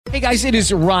Hey guys, it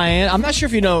is Ryan. I'm not sure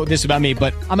if you know this about me,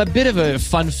 but I'm a bit of a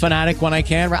fun fanatic when I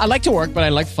can. I like to work, but I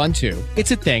like fun too.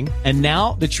 It's a thing. And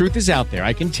now the truth is out there.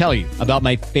 I can tell you about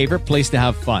my favorite place to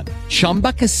have fun.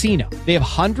 Chumba Casino. They have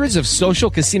hundreds of social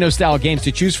casino style games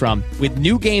to choose from with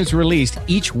new games released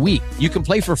each week. You can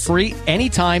play for free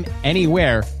anytime,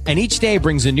 anywhere. And each day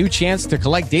brings a new chance to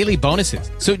collect daily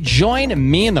bonuses. So join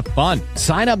me in the fun.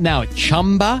 Sign up now at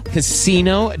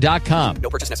ChumbaCasino.com. No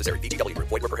purchase necessary. VGW.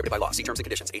 Void where prohibited by law. See terms and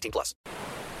conditions. 18 plus.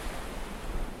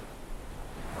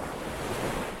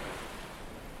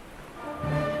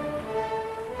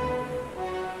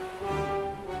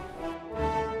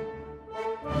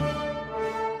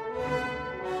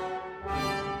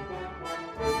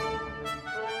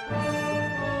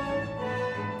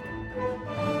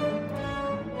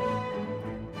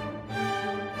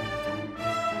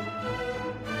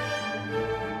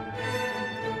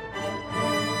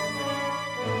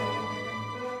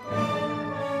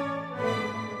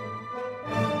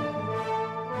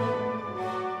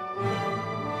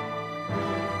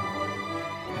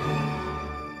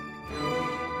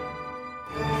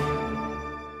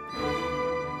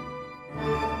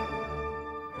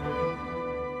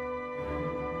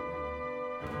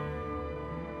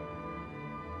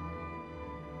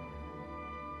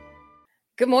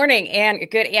 Good morning and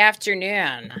good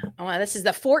afternoon. Well, this is the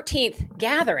 14th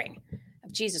gathering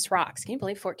of Jesus Rocks. Can you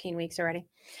believe 14 weeks already?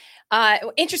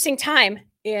 Interesting time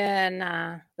in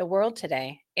the world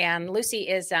today. And Lucy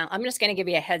is, I'm just going to give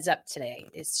you a heads up today.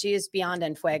 She is beyond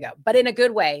En Fuego, but in a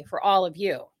good way for all of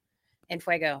you. En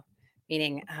Fuego,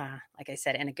 meaning, like I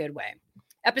said, in a good way.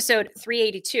 Episode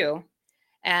 382,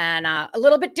 and a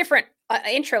little bit different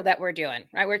intro that we're doing,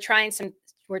 right? We're trying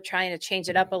to change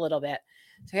it up a little bit.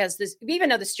 Because this, even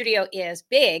though the studio is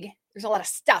big, there's a lot of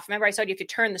stuff. Remember, I told you if you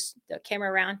turn the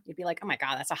camera around, you'd be like, oh my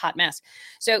God, that's a hot mess.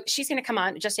 So she's going to come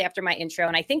on just after my intro.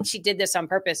 And I think she did this on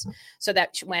purpose so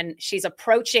that when she's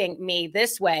approaching me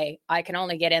this way, I can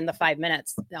only get in the 5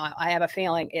 minutes. I have a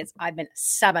feeling I've been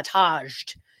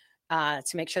sabotaged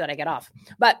to make sure that I get off.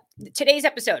 But today's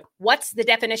episode, what's the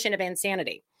definition of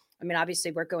insanity? I mean,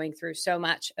 obviously, we're going through so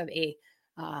much of a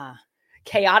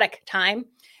chaotic time.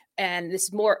 And this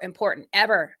is more important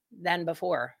ever than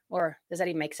before. Or does that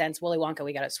even make sense? Willy Wonka,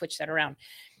 we got to switch that around.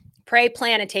 Pray,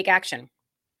 plan, and take action.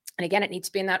 And again, it needs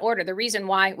to be in that order. The reason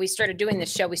why we started doing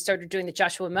this show, we started doing the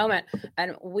Joshua Moment,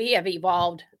 and we have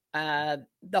evolved the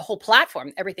whole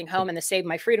platform, Everything Home and the Save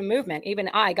My Freedom movement. Even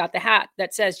I got the hat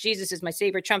that says, Jesus is my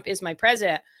savior, Trump is my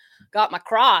president, got my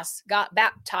cross, got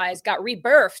baptized, got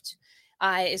rebirthed.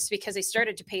 It's because I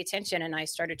started to pay attention, and I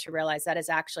started to realize that is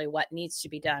actually what needs to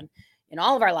be done in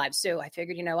all of our lives. So I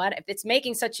figured, you know what, if it's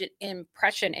making such an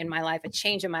impression in my life, a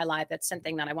change in my life, that's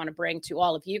something that I want to bring to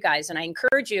all of you guys. And I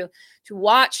encourage you to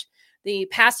watch the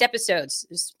past episodes.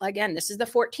 This is the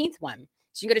 14th one.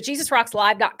 So you can go to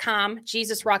JesusRocksLive.com,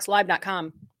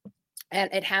 JesusRocksLive.com,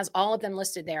 and it has all of them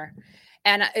listed there.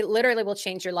 And it literally will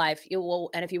change your life.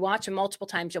 And if you watch them multiple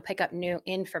times, you'll pick up new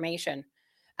information.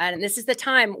 And this is the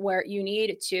time where you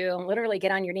need to literally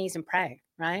get on your knees and pray,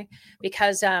 right?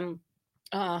 Because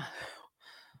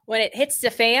when it hits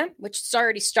the fan, which is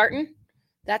already starting,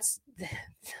 that's the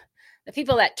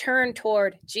people that turn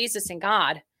toward Jesus and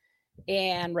God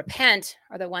and repent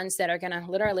are the ones that are going to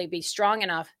literally be strong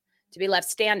enough to be left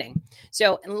standing.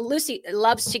 So Lucy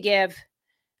loves to give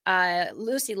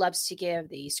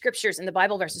the scriptures and the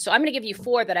Bible verses. So I'm going to give you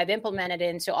 4 that I've implemented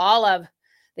into all of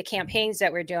the campaigns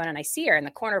that we're doing. And I see her in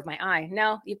the corner of my eye.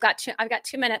 No, I've got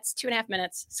 2 minutes, 2.5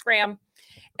 minutes, scram.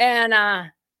 And,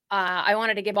 I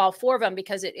wanted to give all 4 of them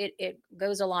because it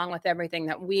goes along with everything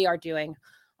that we are doing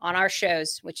on our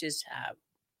shows, which is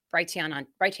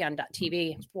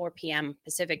Brighteon.tv, 4 p.m.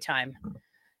 Pacific time.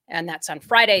 And that's on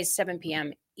Fridays, 7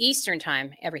 p.m. Eastern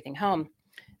time, Everything Home.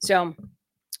 So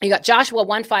you got Joshua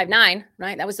 1:5-9,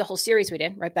 right? That was the whole series we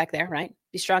did right back there, right?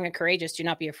 Be strong and courageous. Do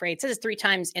not be afraid. It says it 3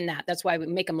 times in that. That's why we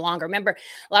make them longer. Remember,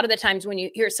 a lot of the times when you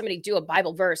hear somebody do a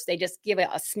Bible verse, they just give it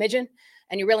a smidgen,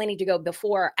 and you really need to go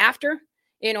before or after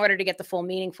in order to get the full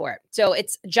meaning for it. So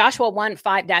it's Joshua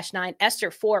 1:5-9,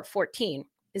 Esther 4:14,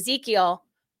 Ezekiel,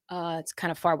 it's kind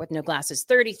of far with no glasses,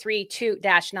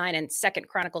 33:2-9, and 2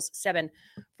 Chronicles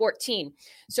 7:14.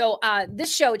 So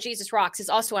this show, Jesus Rocks, is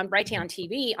also on Brighteon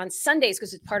TV on Sundays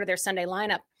because it's part of their Sunday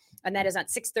lineup. And that is at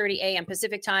 6:30 a.m.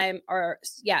 Pacific time,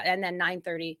 and then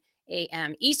 9:30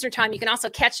 a.m. Eastern time. You can also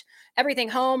catch Everything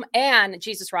Home and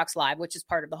Jesus Rocks Live, which is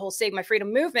part of the whole Save My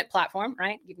Freedom movement platform,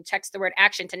 right? You can text the word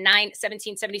action to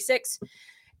 91776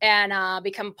 and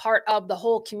become part of the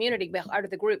whole community, part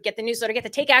of the group. Get the newsletter, get the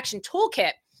Take Action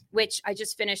Toolkit, which I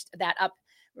just finished that up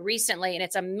recently, and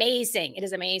it's amazing. It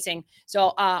is amazing.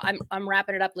 So I'm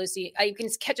wrapping it up, Lucy. You can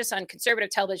catch us on Conservative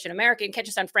Television America. You can catch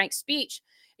us on Frank's Speech,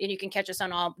 and you can catch us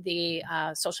on all the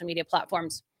social media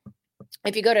platforms.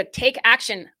 If you go to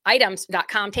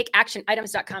takeactionitems.com,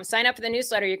 takeactionitems.com, sign up for the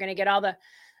newsletter. You're going to get all the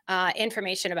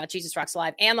information about Jesus Rocks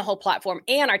Live and the whole platform,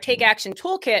 and our Take Action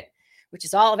Toolkit, which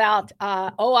is all about,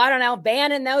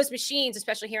 banning those machines,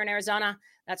 especially here in Arizona.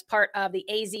 That's part of the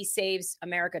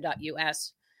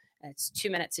azsavesamerica.us. It's 2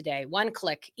 minutes a day, one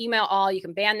click, email all. You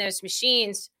can ban those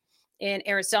machines in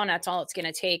Arizona. That's all it's going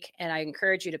to take. And I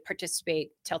encourage you to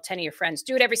participate. Tell 10 of your friends.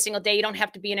 Do it every single day. You don't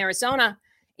have to be in Arizona.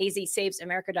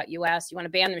 azsavesamerica.us. You want to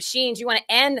ban the machines. You want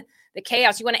to end the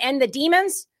chaos. You want to end the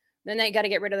demons. Then you got to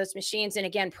get rid of those machines. And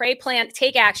again, pray, plan,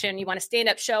 take action. You want to stand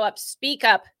up, show up, speak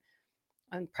up,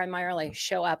 and primarily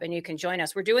show up, and you can join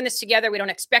us. We're doing this together. We don't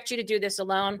expect you to do this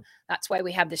alone. That's why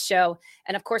we have the show.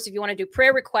 And of course, if you want to do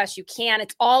prayer requests, you can.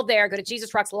 It's all there. Go to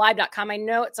JesusRocksLive.com. I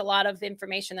know it's a lot of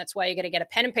information. That's why you got to get a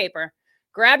pen and paper.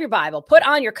 Grab your Bible, put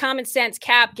on your common sense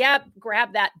cap,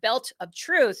 grab that belt of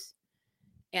truth,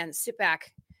 and sit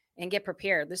back and get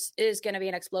prepared. This is going to be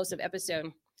an explosive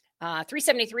episode.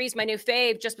 373 is my new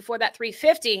fave. Just before that,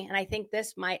 350. And I think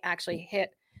this might actually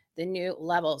hit the new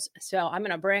levels. So I'm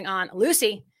going to bring on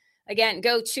Lucy. Again,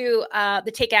 go to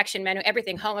the Take Action menu,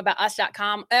 everything,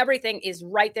 homeaboutus.com. Everything is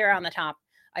right there on the top.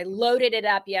 I loaded it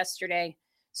up yesterday.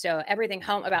 So everything,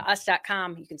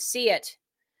 homeaboutus.com. You can see it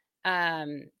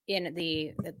in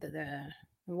the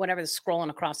whatever the scrolling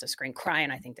across the screen, crying,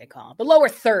 I think they call it. The lower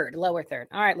third. All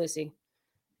right, Lucy,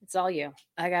 it's all you.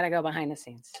 I got to go behind the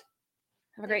scenes.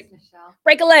 Have a great Michelle.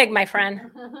 Break a leg, my friend.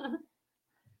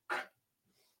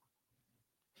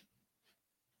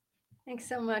 Thanks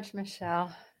so much,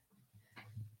 Michelle.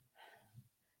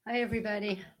 Hi,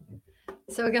 everybody.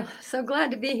 So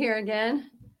glad to be here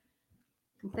again.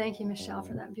 And thank you, Michelle,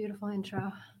 for that beautiful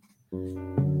intro.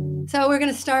 So we're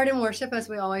going to start in worship as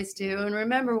we always do. And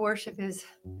remember, worship is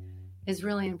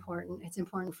really important. It's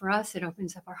important for us. It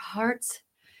opens up our hearts.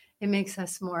 It makes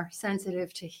us more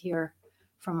sensitive to hear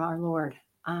from our Lord.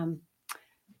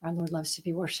 Our Lord loves to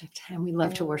be worshiped, and we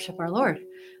love to worship our Lord.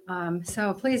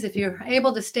 So please, if you're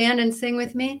able to stand and sing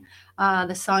with me,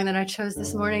 the song that I chose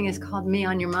this morning is called Me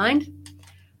on Your Mind.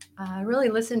 Really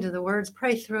listen to the words,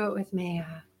 pray through it with me.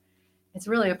 It's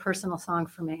really a personal song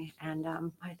for me, and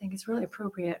I think it's really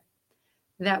appropriate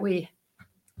that we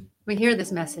hear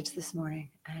this message this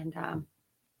morning and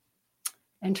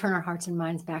turn our hearts and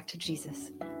minds back to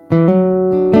Jesus.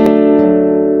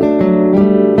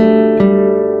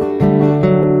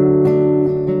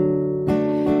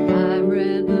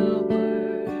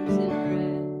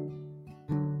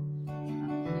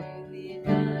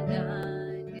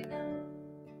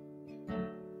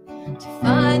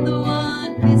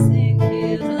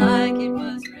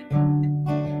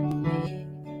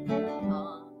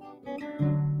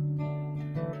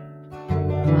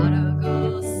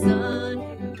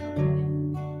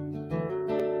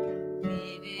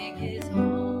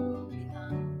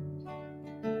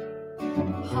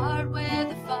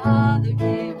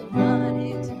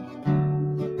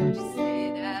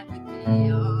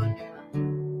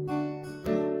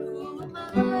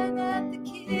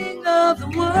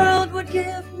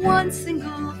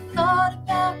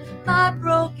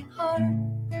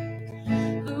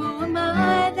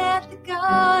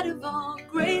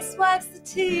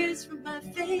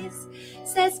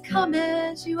 Says, come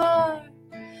as you are.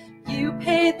 You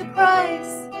paid the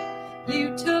price.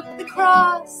 You took the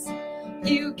cross.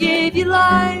 You gave your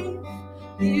life.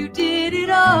 You did it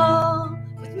all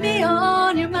with me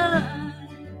on your mind.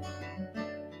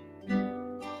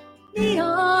 Me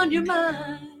on your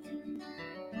mind.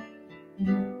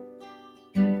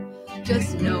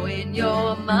 Just knowing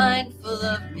you're mindful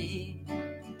of me.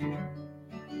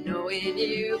 Knowing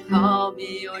you call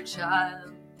me your child.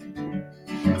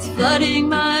 It's flooding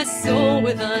my soul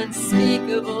with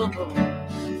unspeakable hope.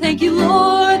 Thank you,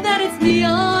 Lord, that it's me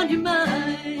on your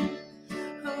mind.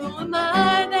 Who am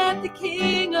I that the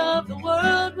King of the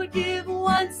world would give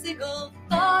one single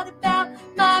thought about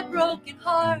my broken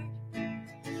heart?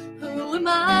 Who am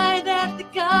I that the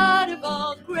God of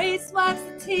all grace wipes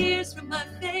the tears from my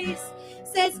face?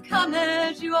 Says, come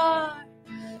as you are.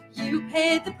 You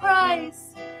paid the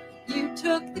price. You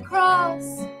took the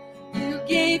cross. You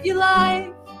gave your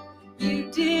life.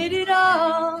 You did it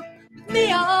all with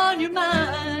me on your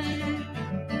mind.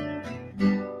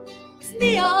 It's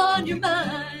me on your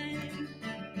mind.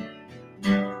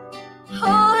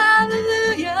 Oh,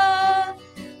 hallelujah.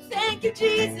 Thank you,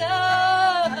 Jesus.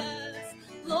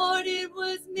 Lord, it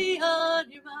was me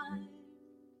on your mind.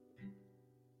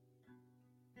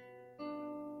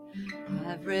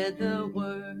 I've read the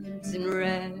words in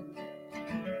red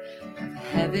of a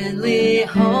heavenly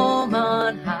home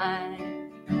on high.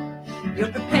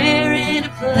 You're preparing a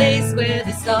place where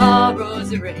the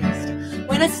sorrow's erased.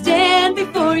 When I stand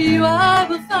before you, I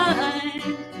will find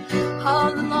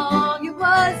all along it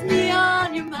was me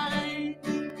on your mind.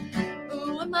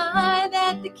 Who am I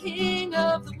that the King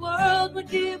of the world would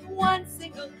give one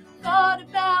single thought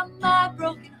about my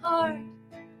broken heart?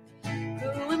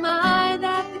 Who am I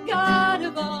that the God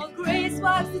of all grace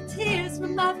wipes the tears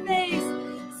from my face,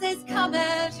 says come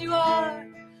as you are?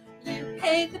 You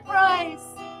paid the price,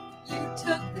 you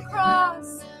took the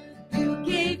cross, you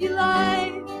gave your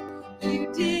life,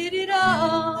 you did it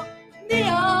all. Me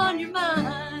on your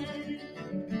mind,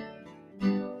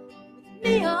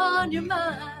 me on your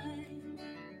mind,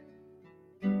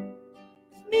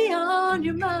 me on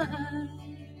your mind.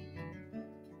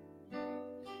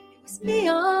 It was me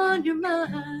on your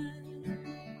mind.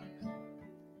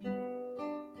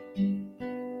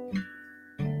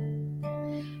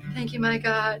 Thank you, my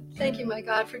God. Thank you, my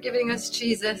God, for giving us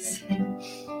Jesus.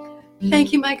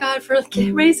 Thank you, my God, for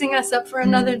raising us up for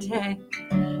another day,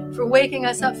 for waking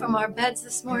us up from our beds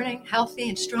this morning, healthy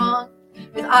and strong,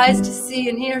 with eyes to see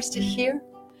and ears to hear.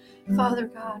 Father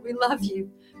God, we love you.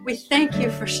 We thank you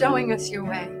for showing us your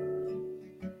way.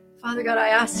 Father God, I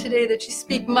ask today that you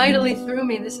speak mightily through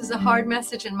me. This is a hard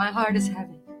message and my heart is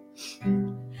heavy.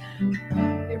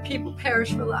 Your people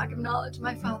perish for lack of knowledge,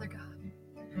 my Father God.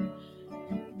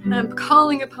 And I'm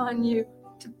calling upon you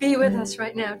to be with us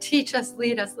right now. Teach us,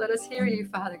 lead us. Let us hear you,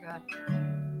 Father God.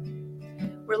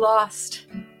 We're lost.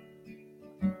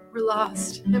 We're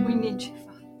lost, and we need you,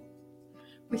 Father.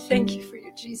 We thank you for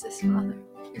your Jesus, Father.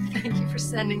 We thank you for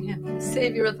sending him, the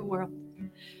Savior of the world,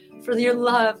 for your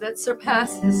love that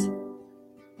surpasses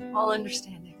all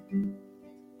understanding.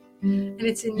 And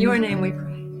it's in your name we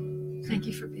pray. Thank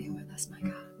you for being with us, my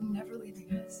God, and never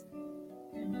leaving us.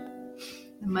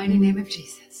 In the mighty name of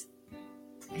Jesus.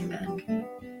 Amen.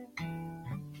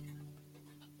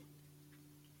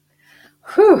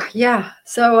 Whew, yeah.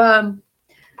 So a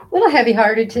little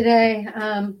heavy-hearted today.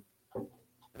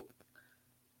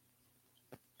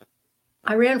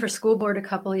 I ran for school board a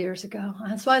couple of years ago.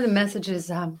 That's why the message is,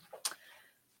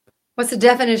 what's the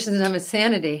definition of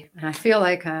insanity? And I feel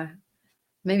like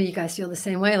maybe you guys feel the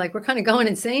same way. Like we're kind of going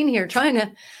insane here, trying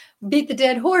to beat the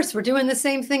dead horse. We're doing the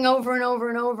same thing over and over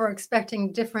and over,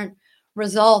 expecting different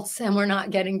results, and we're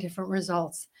not getting different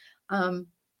results. And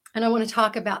I want to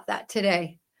talk about that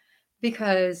today,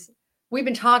 because we've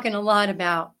been talking a lot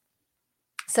about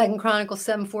 2 Chronicles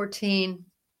 7:14.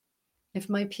 If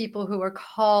my people who are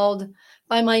called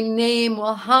by my name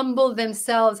will humble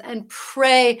themselves and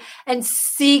pray and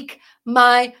seek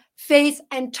my face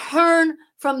and turn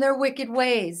from their wicked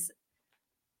ways.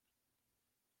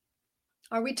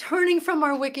 Are we turning from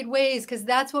our wicked ways? Because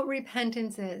that's what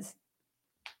repentance is.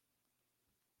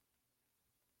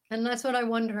 And that's what I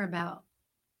wonder about.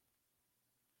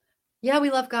 Yeah, we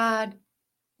love God.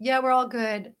 Yeah, we're all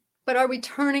good. But are we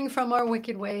turning from our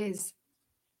wicked ways?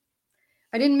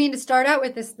 I didn't mean to start out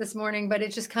with this morning, but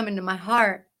it just come into my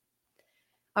heart.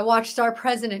 I watched our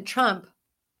President Trump.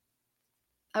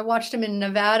 I watched him in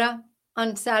Nevada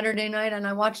on Saturday night, and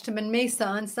I watched him in Mesa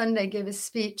on Sunday give his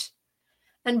speech.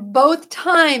 And both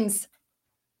times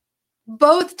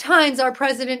our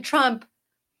President Trump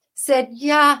said,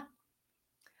 yeah,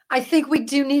 I think we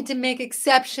do need to make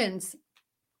exceptions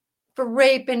for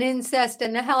rape and incest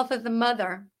and the health of the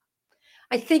mother.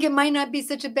 I think it might not be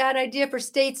such a bad idea for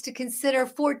states to consider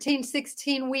 14,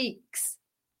 16 weeks.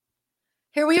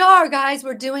 Here we are, guys.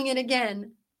 We're doing it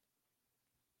again.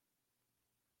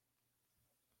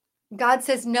 God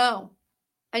says no.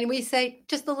 And we say,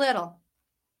 just a little.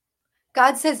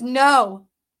 God says no.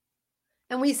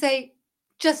 And we say,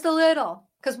 just a little.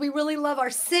 Because we really love our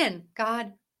sin,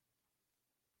 God.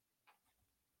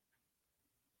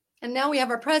 And now we have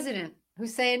our president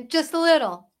who's saying, just a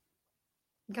little.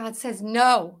 God says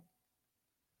no.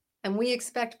 And we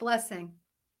expect blessing.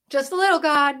 Just a little,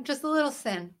 God, just a little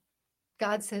sin.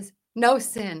 God says, no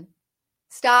sin.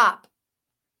 Stop.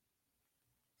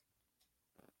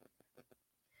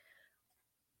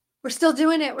 We're still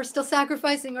doing it. We're still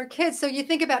sacrificing our kids. So you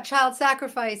think about child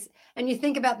sacrifice and you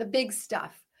think about the big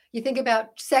stuff. You think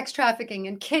about sex trafficking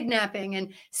and kidnapping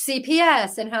and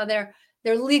CPS and how they're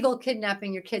legal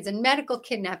kidnapping your kids and medical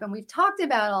kidnapping. We've talked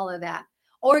about all of that.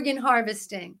 Organ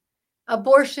harvesting,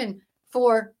 abortion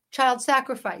for child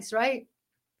sacrifice, right?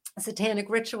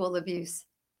 Satanic ritual abuse.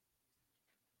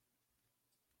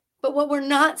 But what we're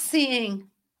not seeing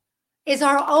is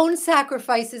our own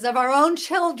sacrifices of our own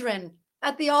children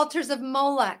at the altars of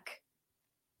Molech.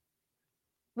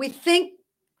 We think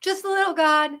Just a little,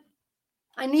 God.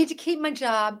 I need to keep my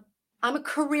job. I'm a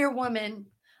career woman.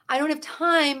 I don't have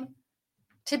time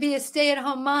to be a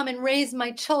stay-at-home mom and raise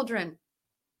my children.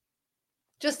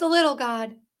 Just a little,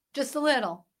 God. Just a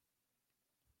little.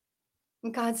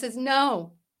 And God says,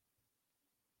 no.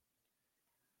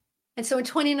 And so in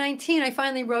 2019, I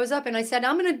finally rose up and I said,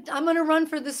 I'm gonna run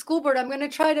for the school board. I'm gonna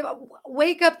try to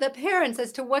wake up the parents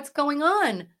as to what's going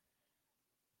on.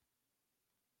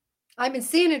 I've been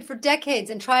seeing it for decades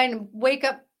and trying to wake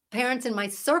up parents in my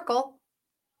circle,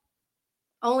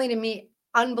 only to meet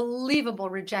unbelievable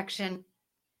rejection.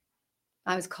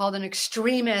 I was called an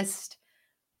extremist.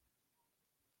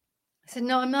 I said,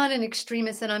 no, I'm not an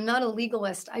extremist and I'm not a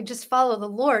legalist. I just follow the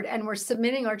Lord, and we're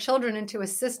submitting our children into a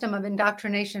system of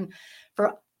indoctrination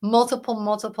for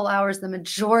multiple hours, the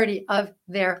majority of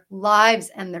their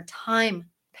lives and their time.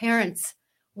 Parents,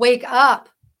 wake up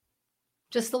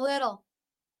just a little.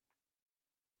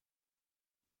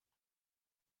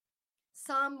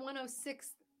 Psalm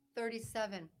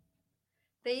 106:37.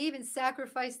 They even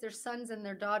sacrifice their sons and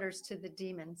their daughters to the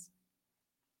demons.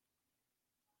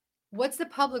 What's the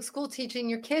public school teaching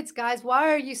your kids, guys?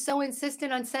 Why are you so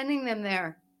insistent on sending them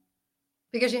there?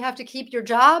 Because you have to keep your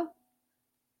job?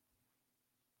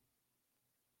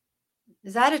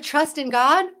 Is that a trust in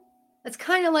God? That's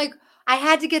kind of like, I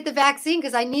had to get the vaccine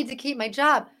because I need to keep my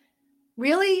job.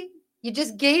 Really? You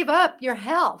just gave up your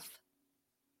health.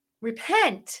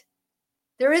 Repent.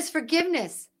 There is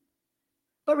forgiveness.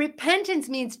 But repentance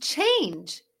means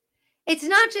change. It's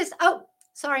not just, oh,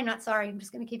 sorry, not sorry. I'm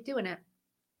just going to keep doing it.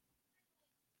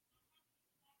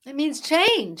 It means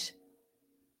change.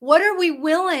 What are we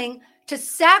willing to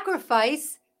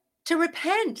sacrifice to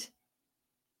repent?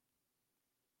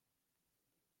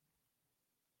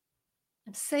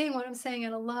 I'm saying what I'm saying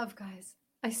out of love, guys.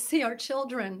 I see our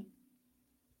children.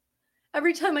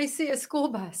 Every time I see a school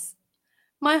bus,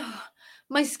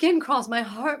 my skin crawls, my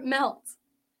heart melts.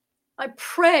 I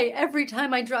pray every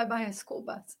time I drive by a school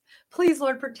bus. Please,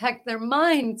 Lord, protect their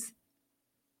minds.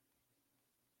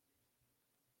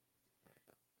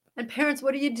 And parents,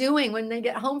 what are you doing when they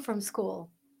get home from school?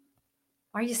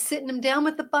 Are you sitting them down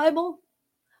with the Bible?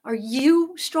 Are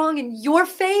you strong in your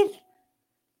faith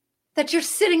that you're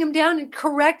sitting them down and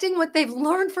correcting what they've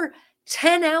learned for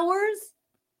 10 hours?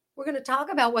 We're going to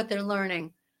talk about what they're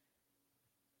learning.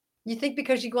 You think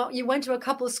because you went to a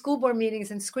couple of school board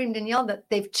meetings and screamed and yelled that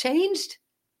they've changed?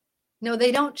 No,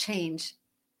 they don't change.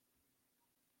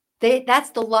 That's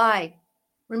the lie.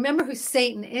 Remember who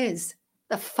Satan is,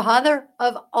 the father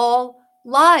of all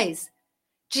lies.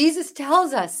 Jesus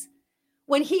tells us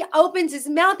when he opens his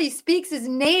mouth, he speaks his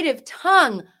native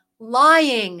tongue,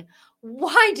 lying.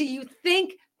 Why do you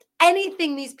think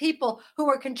anything these people who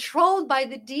are controlled by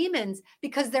the demons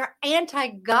because they're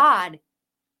anti-God,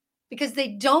 because they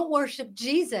don't worship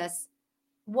Jesus,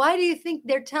 why do you think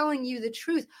they're telling you the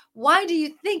truth? Why do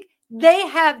you think they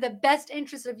have the best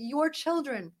interest of your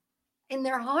children in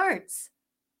their hearts?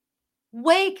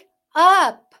 Wake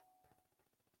up.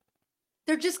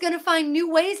 They're just going to find new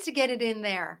ways to get it in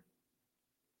there.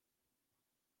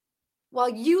 While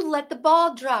you let the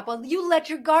ball drop, while you let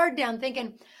your guard down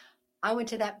thinking, I went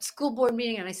to that school board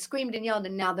meeting and I screamed and yelled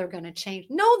and now they're going to change.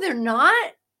 No, they're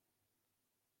not.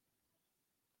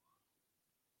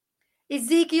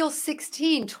 Ezekiel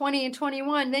 16:20 and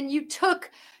 21. Then you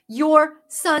took your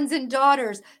sons and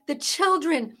daughters, the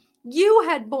children you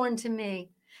had born to me,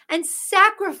 and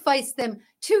sacrificed them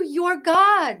to your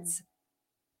gods.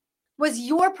 Was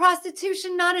your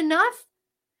prostitution not enough?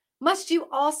 Must you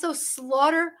also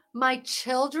slaughter my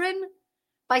children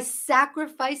by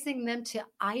sacrificing them to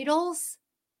idols?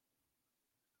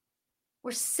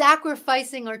 We're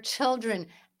sacrificing our children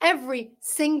every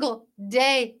single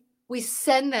day. We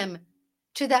send them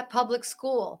to that public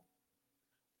school.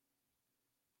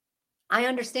 I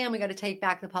understand we got to take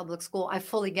back the public school. I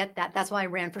fully get that. That's why I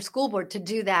ran for school board, to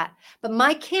do that. But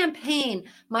my campaign,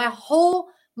 my whole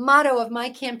motto of my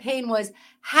campaign was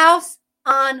house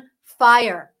on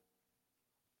fire.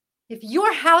 If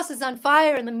your house is on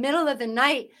fire in the middle of the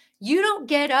night, you don't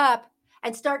get up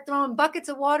and start throwing buckets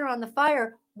of water on the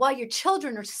fire while your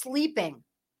children are sleeping.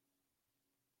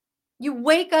 You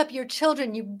wake up your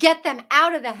children, you get them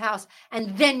out of the house,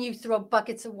 and then you throw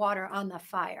buckets of water on the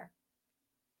fire.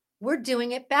 We're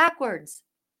doing it backwards.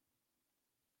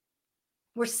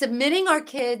 We're submitting our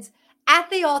kids at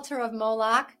the altar of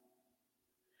Moloch.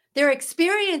 They're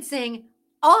experiencing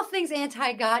all things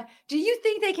anti-God. Do you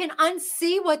think they can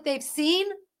unsee what they've seen?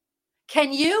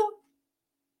 Can you?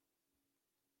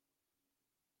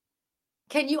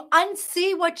 Can you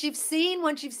unsee what you've seen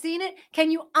once you've seen it?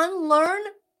 Can you unlearn?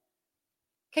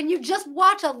 Can you just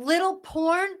watch a little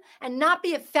porn and not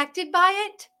be affected by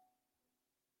it?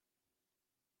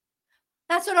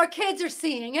 That's what our kids are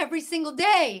seeing every single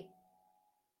day.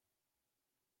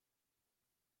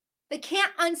 They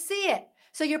can't unsee it.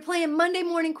 So you're playing Monday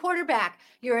morning quarterback.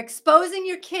 You're exposing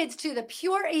your kids to the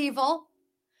pure evil.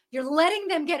 You're letting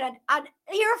them get an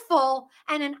earful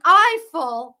and an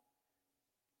eyeful.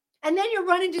 And then you're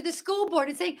running to the school board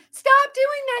and saying, stop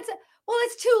doing that. Well,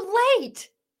 it's too late.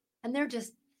 And they're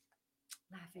just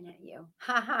laughing at you.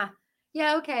 Ha ha.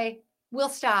 Yeah, okay. We'll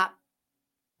stop.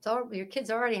 So your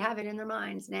kids already have it in their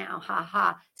minds now. Ha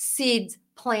ha. Seeds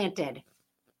planted.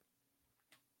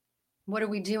 What are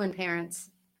we doing, parents?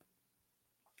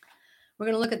 We're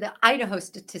going to look at the Idaho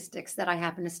statistics that I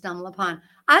happen to stumble upon.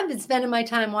 I've been spending my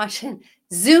time watching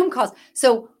Zoom calls.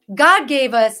 So God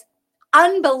gave us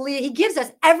He gives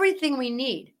us everything we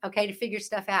need, okay, to figure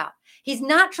stuff out. He's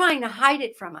not trying to hide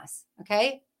it from us,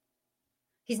 okay?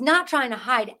 He's not trying to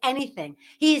hide anything.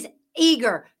 He's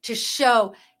eager to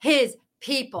show his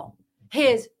people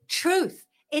his truth.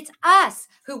 It's us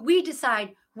who we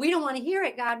decide we don't want to hear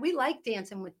it, God. We like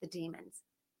dancing with the demons.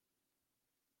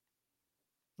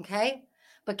 Okay?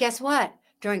 But guess what?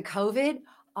 During COVID,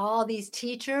 all these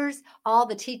teachers, all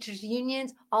the teachers'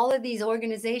 unions, all of these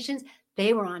organizations,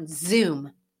 they were on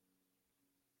Zoom.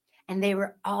 And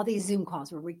all these Zoom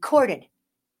calls were recorded.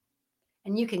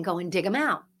 And you can go and dig them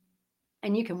out.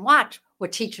 And you can watch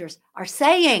what teachers are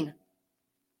saying.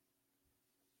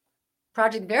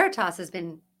 Project Veritas has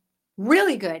been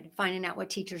really good finding out what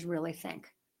teachers really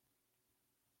think.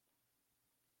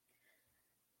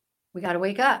 We got to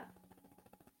wake up.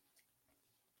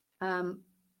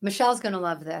 Michelle's going to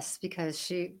love this because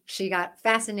she got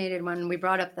fascinated when we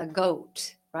brought up the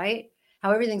goat, right?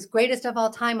 How everything's greatest of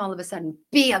all time, all of a sudden,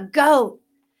 be a goat.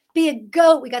 Be a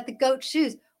goat. We got the goat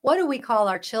shoes. What do we call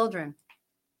our children?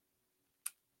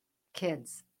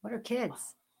 Kids. What are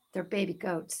kids? They're baby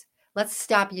goats. Let's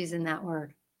stop using that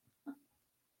word.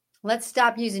 Let's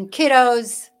stop using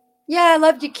kiddos. Yeah, I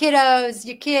love you kiddos,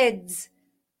 you kids.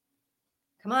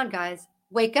 Come on, guys.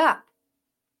 Wake up.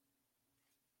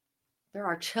 There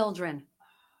are children.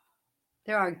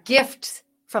 There are gifts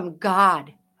from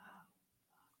God.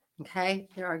 Okay?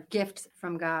 There are gifts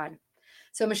from God.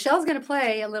 So Michelle's going to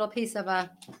play a little piece of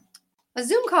a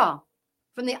Zoom call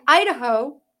from the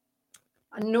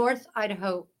North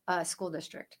Idaho School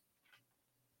District.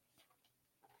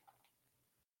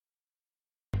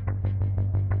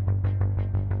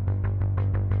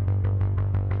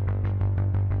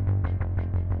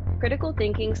 Critical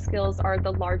thinking skills are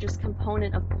the largest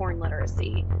component of porn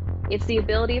literacy. It's the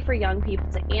ability for young people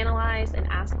to analyze and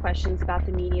ask questions about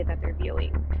the media that they're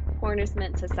viewing. Porn is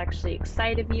meant to sexually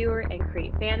excite a viewer and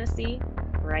create fantasy,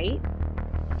 right?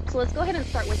 So let's go ahead and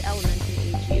start with elementary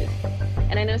age youth.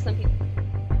 And I know some people...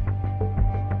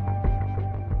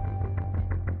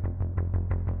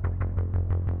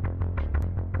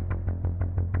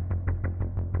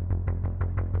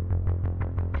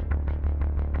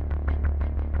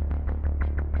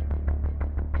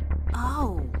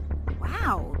 Oh,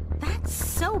 wow, that's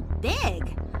so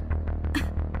big.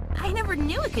 I never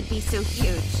knew it could be so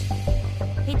huge.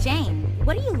 Hey, Jane,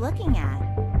 what are you looking at?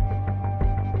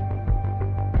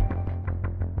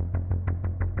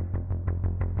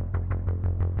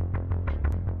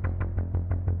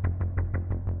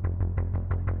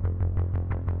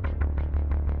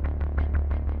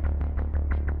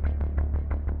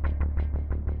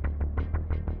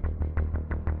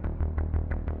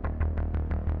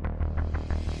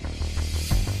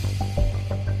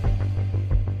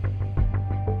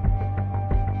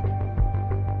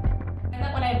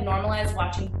 Normalize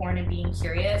watching porn and being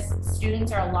curious.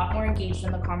 Students are a lot more engaged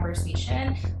in the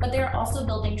conversation, but they're also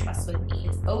building trust with me.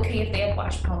 It's okay if they have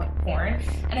watched porn,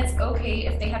 and it's okay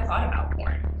if they have thought about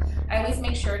porn. I always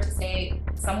make sure to say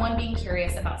someone being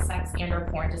curious about sex and or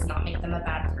porn does not make them a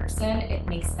bad person. It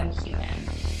makes them human.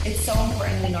 It's so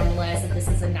important we normalize that this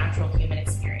is a natural human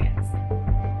experience.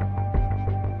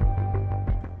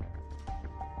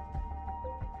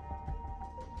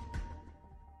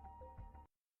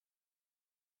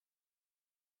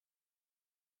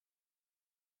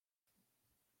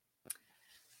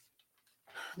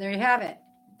 There you have it.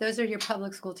 Those are your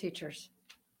public school teachers.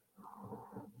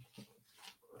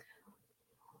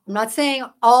 I'm not saying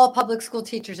all public school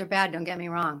teachers are bad, don't get me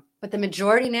wrong. But the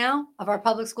majority now of our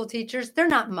public school teachers, they're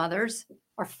not mothers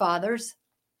or fathers.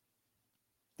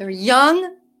 They're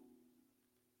young,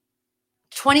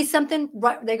 20-something.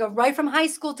 They go right from high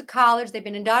school to college. They've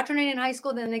been indoctrinated in high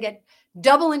school. Then they get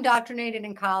double indoctrinated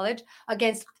in college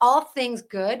against all things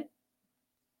good.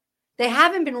 They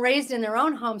haven't been raised in their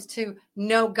own homes to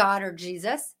know God or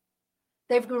Jesus.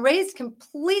 They've been raised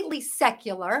completely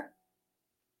secular,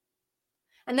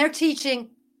 and they're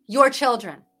teaching your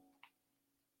children.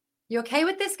 You okay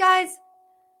with this, guys?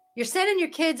 You're sending your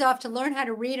kids off to learn how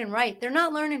to read and write. They're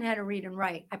not learning how to read and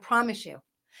write, I promise you.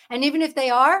 And even if they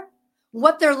are,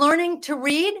 what they're learning to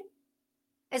read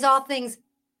is all things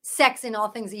sex and all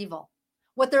things evil.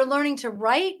 What they're learning to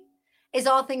write is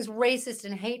all things racist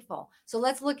and hateful. So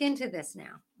let's look into this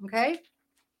now, okay?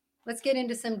 Let's get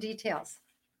into some details.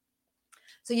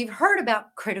 So you've heard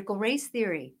about critical race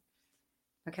theory,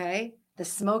 okay? The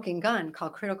smoking gun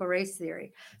called critical race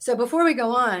theory. So before we go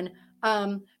on,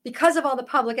 because of all the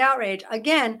public outrage,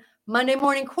 again, Monday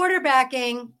morning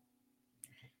quarterbacking,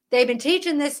 they've been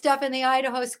teaching this stuff in the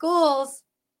Idaho schools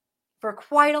for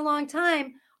quite a long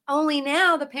time. Only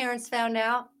now the parents found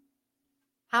out.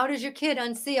 How does your kid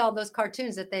unsee all those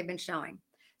cartoons that they've been showing?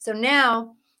 So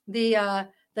now the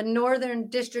Northern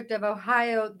District of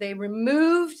Ohio, they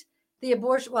removed the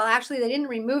abortion. Well, actually, they didn't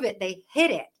remove it. They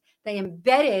hid it. They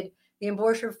embedded the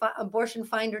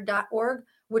abortionfinder.org,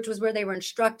 which was where they were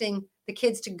instructing the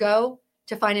kids to go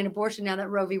to find an abortion now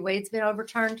that Roe v. Wade's been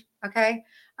overturned. Okay.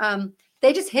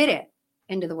 They just hid it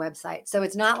into the website. So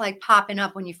it's not like popping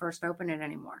up when you first open it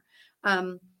anymore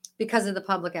because of the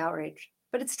public outrage.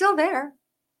 But it's still there.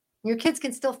 Your kids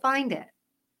can still find it.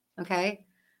 Okay.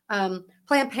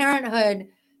 Planned Parenthood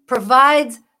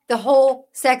provides the whole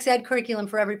sex ed curriculum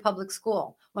for every public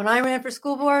school. When I ran for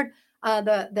school board,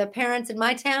 the parents in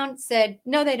my town said,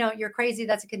 no, they don't. You're crazy.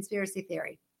 That's a conspiracy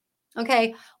theory.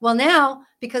 Okay. Well, now,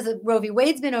 because of Roe v.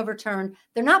 Wade's been overturned,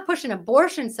 they're not pushing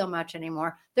abortion so much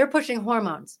anymore. They're pushing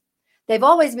hormones. They've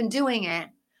always been doing it.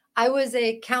 I was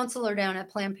a counselor down at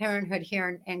Planned Parenthood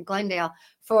here in Glendale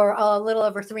for a little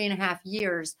over 3.5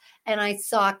 years. And I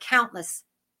saw countless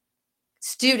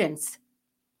students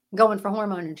going for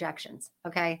hormone injections.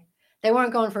 Okay. They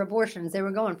weren't going for abortions. They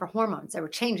were going for hormones. They were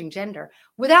changing gender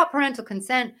without parental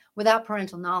consent, without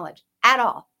parental knowledge at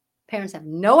all. Parents have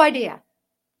no idea.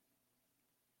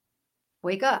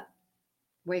 Wake up.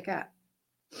 Wake up.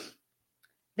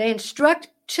 They instruct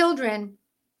children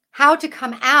how to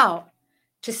come out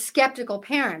to skeptical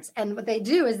parents. And what they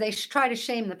do is they try to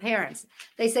shame the parents.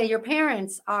 They say your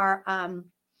parents are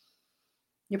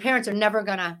never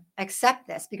going to accept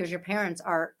this because your parents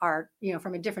are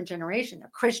from a different generation. They're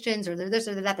Christians or they're this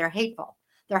or that. They're hateful.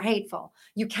 They're hateful.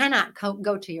 You cannot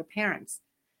go to your parents.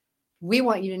 We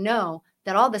want you to know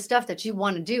that all the stuff that you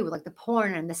want to do, like the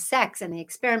porn and the sex and the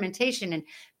experimentation and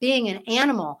being an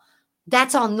animal,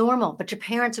 that's all normal, but your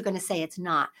parents are going to say it's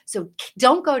not. So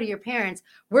don't go to your parents.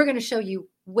 We're going to show you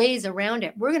ways around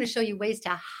it. We're going to show you ways to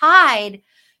hide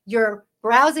your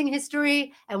browsing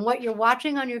history and what you're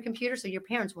watching on your computer so your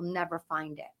parents will never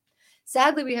find it.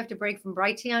 Sadly, we have to break from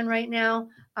Brighteon right now.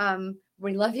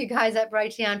 We love you guys at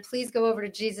Brighteon. Please go over to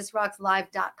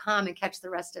JesusRocksLive.com and catch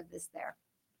the rest of this there.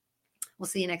 We'll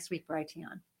see you next week,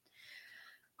 Brighteon.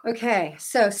 Okay,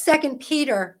 so 2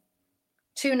 Peter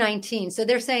 2:19. So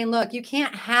they're saying, look, you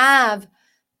can't have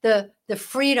the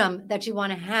freedom that you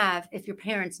want to have if your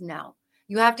parents know.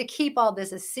 You have to keep all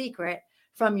this a secret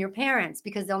from your parents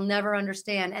because they'll never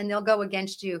understand and they'll go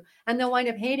against you and they'll wind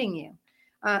up hating you.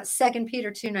 2 Peter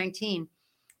 2:19.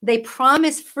 They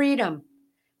promise freedom,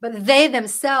 but they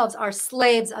themselves are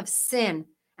slaves of sin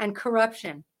and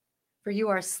corruption. For you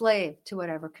are a slave to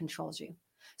whatever controls you.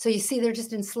 So you see, they're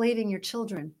just enslaving your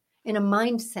children in a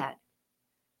mindset.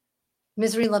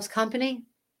 Misery loves company.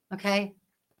 Okay.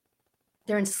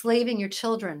 They're enslaving your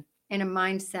children in a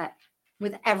mindset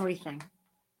with everything.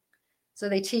 So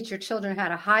they teach your children how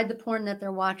to hide the porn that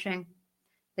they're watching.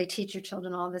 They teach your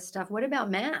children all this stuff. What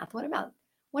about math? What about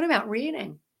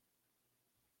reading?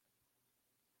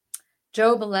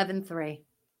 Job 11:3.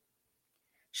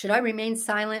 Should I remain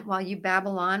silent while you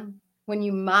babble on? When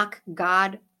you mock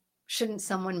God, shouldn't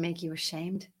someone make you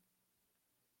ashamed?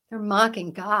 They're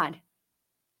mocking God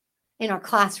in our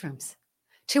classrooms,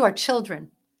 to our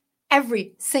children,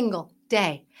 every single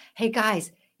day. Hey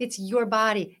guys, it's your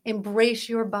body. Embrace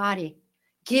your body.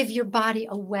 Give your body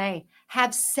away.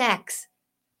 Have sex.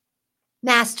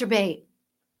 Masturbate.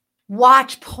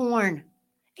 Watch porn.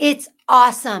 It's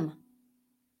awesome.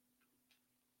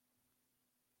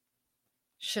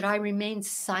 Should I remain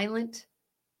silent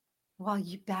while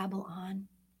you babble on?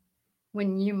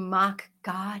 When you mock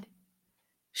God,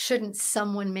 shouldn't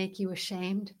someone make you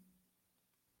ashamed?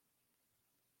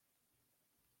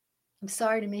 I'm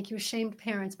sorry to make you ashamed,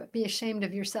 parents, but be ashamed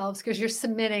of yourselves because you're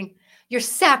submitting. You're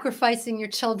sacrificing your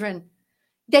children.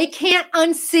 They can't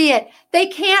unsee it. They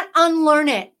can't unlearn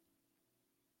it.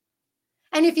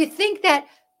 And if you think that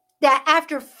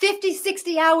after 50,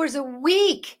 60 hours a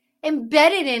week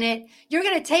embedded in it. You're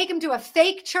going to take them to a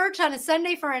fake church on a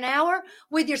Sunday for an hour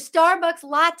with your Starbucks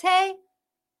latte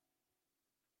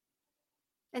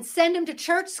and send them to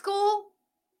church school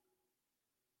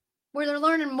where they're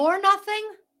learning more nothing?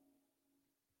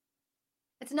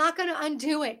 It's not going to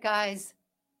undo it, guys.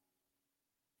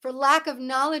 For lack of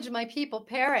knowledge, my people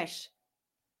perish.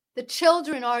 The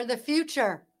children are the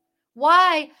future.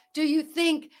 Why do you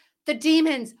think the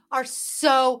demons are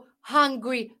so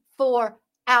hungry for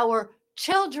our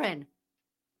children?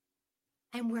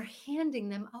 And we're handing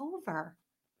them over.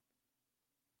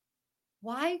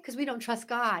 Why? Because we don't trust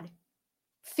God.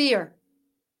 Fear.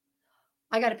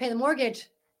 I got to pay the mortgage.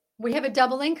 We have a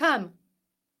double income.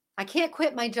 I can't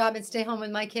quit my job and stay home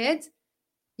with my kids.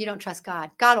 You don't trust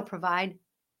God. God will provide.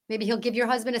 Maybe he'll give your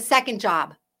husband a second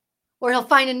job, or he'll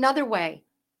find another way.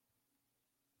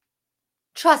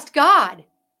 Trust God.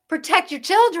 Protect your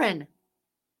children.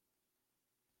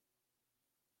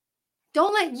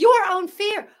 Don't let your own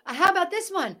fear. How about this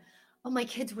one? Oh, my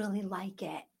kids really like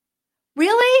it.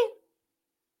 Really?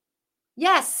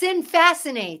 Yes, sin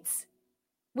fascinates.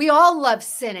 We all love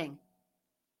sinning.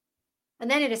 And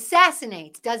then it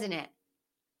assassinates, doesn't it?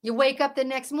 You wake up the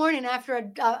next morning after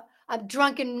a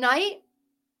drunken night.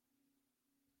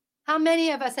 How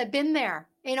many of us have been there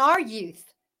in our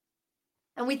youth?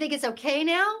 And we think it's okay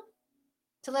now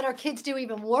to let our kids do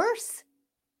even worse?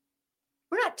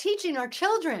 We're not teaching our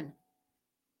children,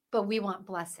 but we want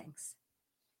blessings.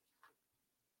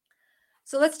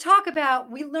 So let's talk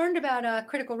about, we learned about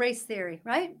critical race theory,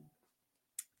 right?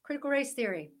 Critical race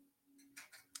theory.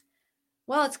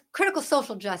 Well, it's critical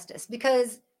social justice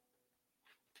because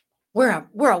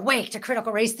we're awake to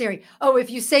critical race theory. Oh, if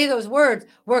you say those words,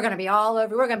 we're going to be all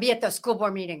over. We're going to be at those school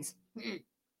board meetings.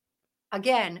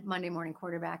 Again, Monday morning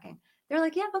quarterbacking. They're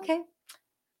like, yeah, okay.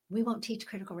 We won't teach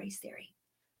critical race theory.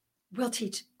 We'll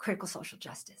teach critical social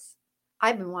justice.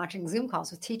 I've been watching Zoom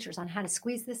calls with teachers on how to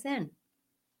squeeze this in.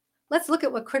 Let's look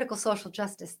at what critical social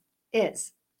justice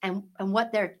is and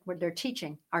what they're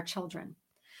teaching our children.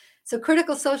 So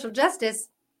critical social justice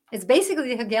is basically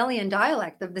the Hegelian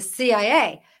dialect of the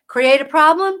CIA. Create a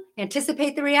problem,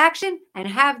 anticipate the reaction, and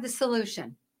have the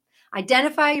solution.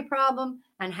 Identify your problem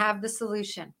and have the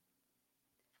solution.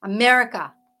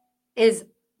 America is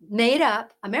made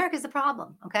up. America's the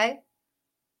problem, okay?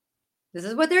 This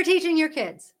is what they're teaching your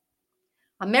kids.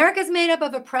 America's made up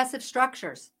of oppressive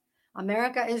structures.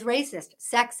 America is racist,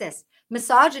 sexist,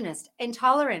 misogynist,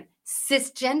 intolerant,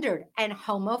 cisgendered, and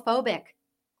homophobic.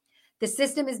 The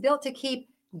system is built to keep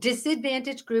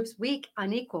disadvantaged groups weak,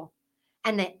 unequal.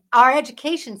 And our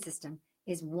education system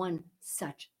is one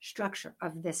such structure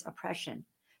of this oppression.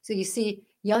 So you see,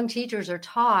 young teachers are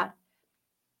taught,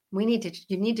 you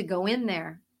need to go in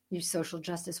there, you social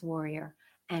justice warrior,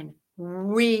 and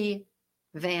revamp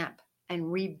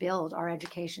and rebuild our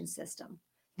education system.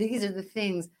 These are the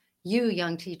things you,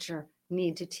 young teacher,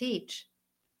 need to teach.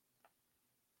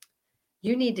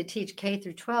 You need to teach K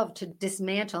through 12 to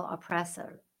dismantle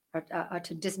oppressors,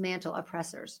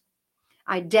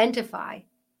 identify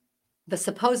the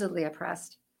supposedly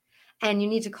oppressed, and you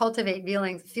need to cultivate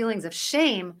feelings of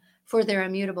shame for their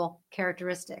immutable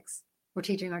characteristics. We're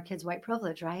teaching our kids white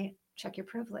privilege, right? Check your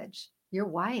privilege. You're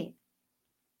white.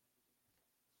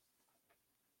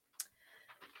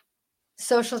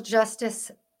 Social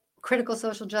justice, critical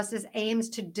social justice aims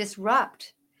to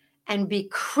disrupt and be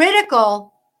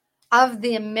critical of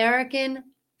the American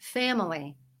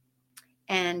family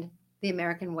and the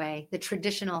American way, the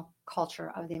traditional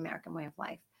culture of the American way of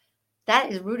life.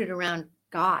 That is rooted around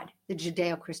God, the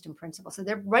Judeo-Christian principle. So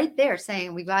they're right there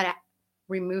saying we got to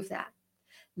remove that.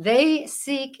 They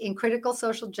seek in critical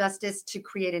social justice to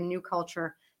create a new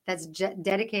culture that's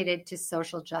dedicated to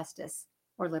social justice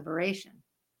or liberation.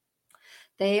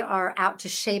 They are out to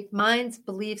shape minds,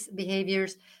 beliefs,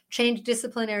 behaviors, change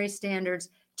disciplinary standards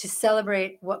to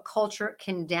celebrate what culture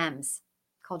condemns.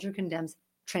 Culture condemns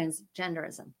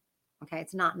transgenderism. Okay,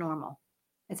 it's not normal.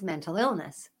 It's mental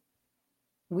illness.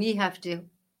 We have to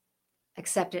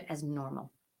accept it as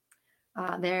normal.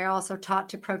 They're also taught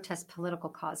to protest political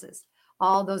causes.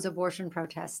 All those abortion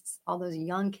protests, all those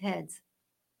young kids.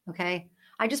 Okay,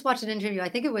 I just watched an interview. I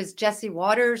think it was Jesse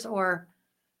Waters or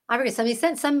I forget. Somebody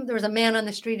sent there was a man on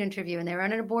the street interview and they were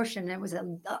on an abortion. And it was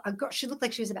a girl. She looked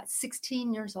like she was about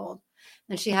 16 years old.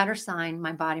 And she had her sign,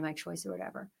 my body, my choice or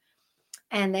whatever.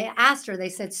 And they asked her, they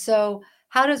said, so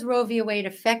how does Roe v. Wade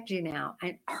affect you now?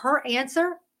 And her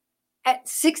answer at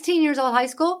 16 years old, high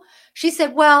school, she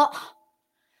said, well,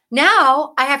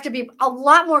 now I have to be a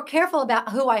lot more careful about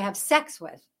who I have sex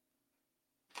with.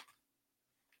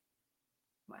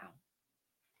 Wow.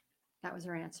 That was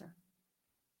her answer.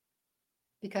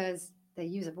 Because they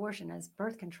use abortion as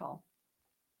birth control.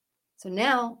 So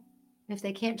now, if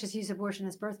they can't just use abortion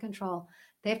as birth control,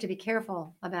 they have to be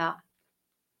careful about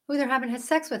who they're having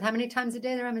sex with, how many times a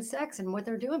day they're having sex, and what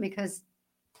they're doing, because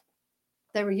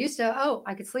they were used to, oh,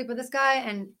 I could sleep with this guy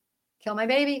and kill my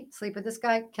baby, sleep with this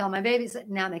guy, kill my baby. So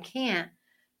now they can't.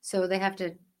 So they have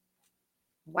to,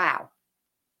 wow.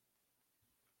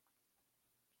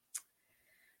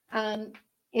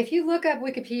 If you look up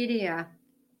Wikipedia,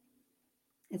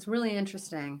 it's really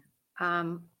interesting.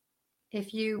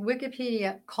 If you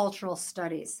Wikipedia cultural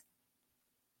studies,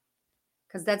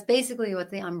 because that's basically what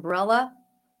the umbrella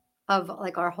of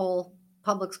like our whole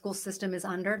public school system is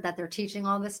under, that they're teaching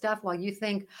all this stuff while you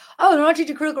think, oh, they're not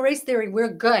teaching critical race theory,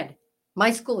 we're good.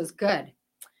 My school is good.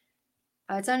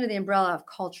 It's under the umbrella of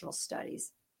cultural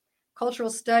studies. Cultural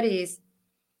studies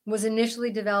was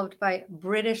initially developed by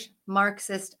British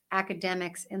Marxist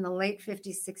academics in the late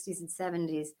 50s, 60s, and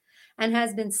 70s, and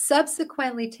has been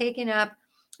subsequently taken up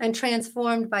and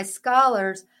transformed by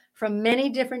scholars from many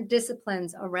different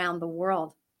disciplines around the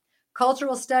world.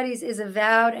 Cultural studies is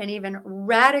avowed and even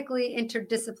radically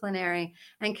interdisciplinary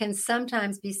and can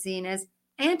sometimes be seen as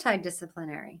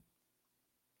antidisciplinary.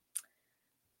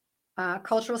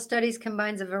 Cultural studies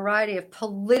combines a variety of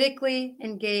politically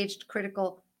engaged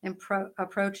critical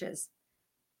approaches,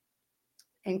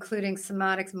 including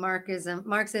semiotics,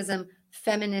 Marxism,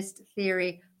 feminist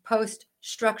theory,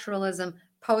 post-structuralism,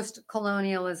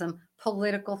 post-colonialism,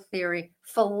 political theory,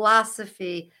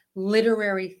 philosophy,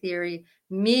 literary theory,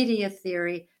 media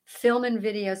theory, film and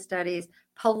video studies,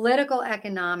 political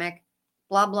economic,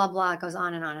 blah, blah, blah. It goes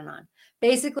on and on and on.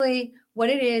 Basically, what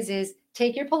it is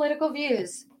take your political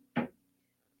views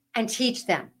and teach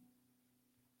them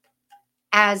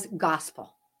as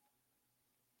gospel.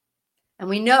 And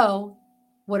we know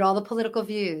what all the political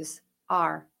views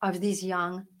are of these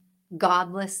young,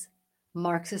 godless,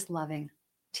 Marxist-loving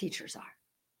teachers are.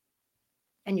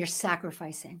 And you're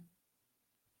sacrificing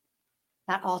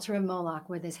that altar of Moloch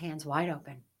with his hands wide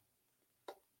open.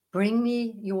 Bring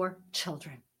me your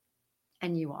children.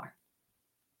 And you are.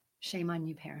 Shame on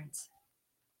you, parents.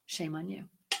 Shame on you.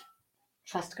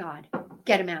 Trust God.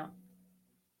 Get him out.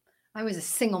 I was a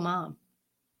single mom.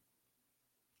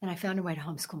 And I found a way to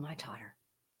homeschool my daughter.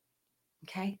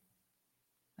 Okay?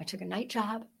 I took a night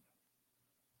job.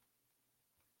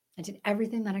 I did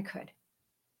everything that I could.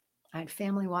 I had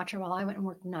family watcher while I went and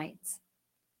worked nights.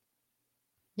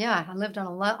 Yeah, I lived on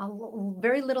a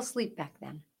very little sleep back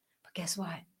then. But guess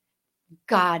what?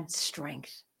 God's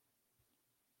strength.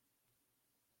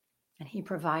 And he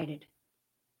provided.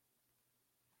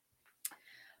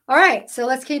 All right, so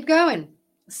let's keep going.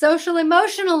 Social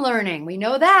emotional learning. We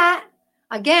know that.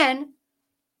 Again,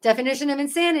 definition of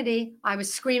insanity. I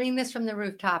was screaming this from the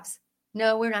rooftops.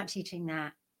 No, we're not teaching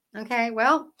that. Okay,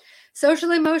 well,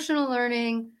 social emotional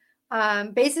learning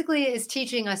basically is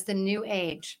teaching us the new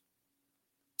age.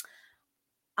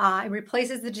 It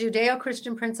replaces the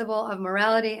Judeo-Christian principle of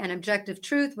morality and objective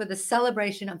truth with a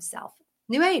celebration of self.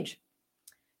 New age.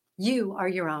 You are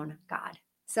your own God.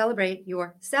 Celebrate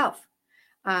yourself.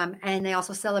 And they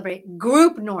also celebrate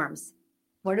group norms.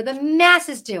 What are the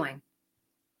masses doing?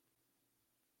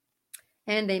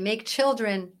 And they make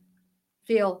children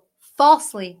feel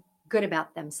falsely good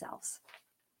about themselves.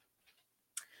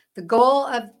 The goal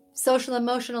of social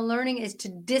emotional learning is to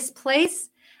displace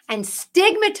and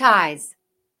stigmatize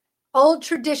old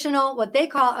traditional, what they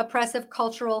call oppressive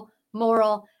cultural,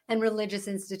 moral, and religious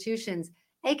institutions,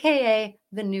 aka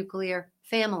the nuclear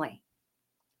family.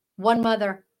 One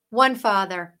mother, one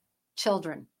father,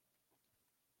 children.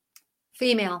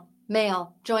 Female,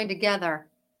 male, joined together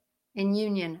in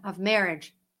union of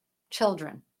marriage,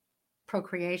 children,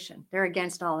 procreation. They're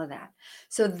against all of that.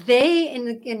 So they,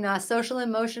 in social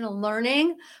emotional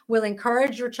learning, will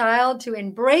encourage your child to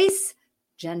embrace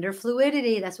gender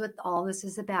fluidity. That's what all this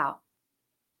is about.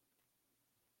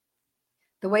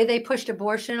 The way they pushed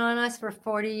abortion on us for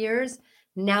 40 years,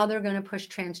 now they're going to push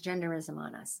transgenderism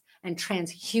on us and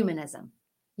transhumanism.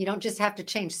 You don't just have to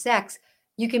change sex.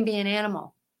 You can be an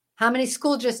animal. How many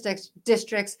school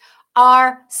districts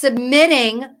are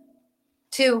submitting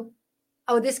to,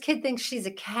 oh, this kid thinks she's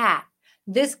a cat.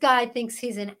 This guy thinks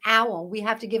he's an owl. We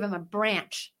have to give him a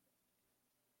branch.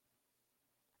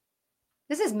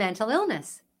 This is mental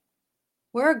illness.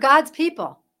 Where are God's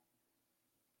people?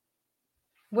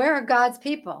 Where are God's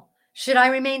people? Should I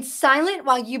remain silent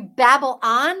while you babble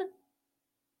on?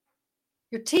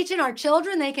 You're teaching our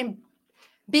children they can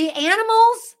be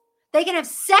animals. They can have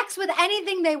sex with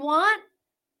anything they want.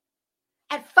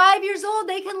 At 5 years old,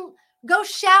 they can go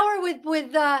shower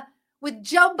with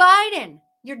Joe Biden,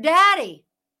 your daddy.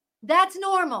 That's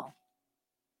normal.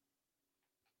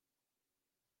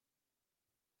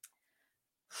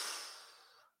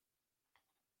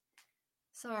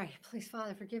 Sorry, please,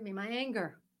 Father, forgive me my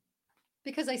anger,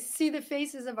 because I see the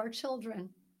faces of our children.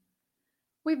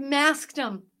 We've masked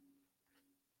them.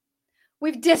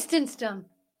 We've distanced them.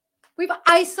 We've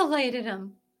isolated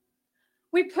them.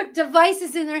 We put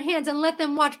devices in their hands and let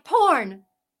them watch porn.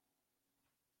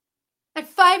 At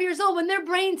 5 years old, when their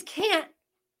brains can't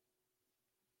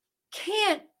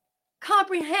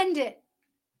comprehend it.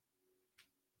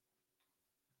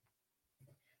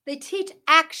 They teach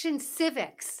action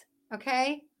civics,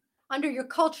 okay? Under your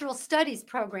cultural studies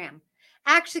program.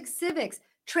 Action civics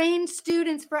train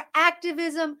students for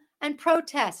activism and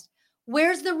protest.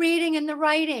 Where's the reading and the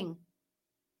writing?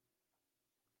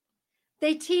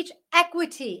 They teach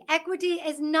equity. Equity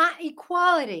is not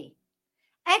equality.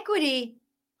 Equity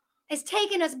is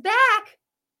taking us back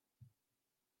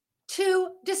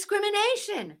to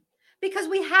discrimination, because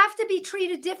we have to be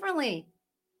treated differently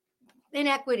in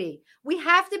equity. We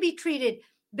have to be treated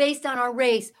based on our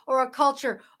race or our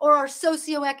culture or our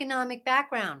socioeconomic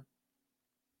background.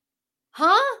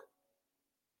 Huh?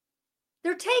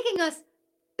 They're taking us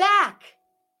back,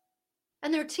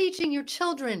 and they're teaching your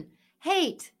children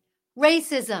hate,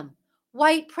 racism,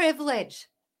 white privilege,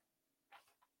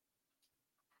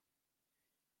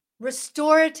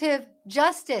 restorative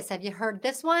justice. Have you heard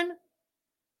this one?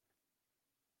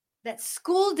 That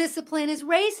school discipline is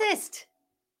racist.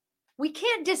 We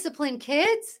can't discipline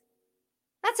kids.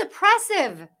 That's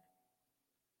oppressive.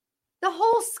 The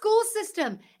whole school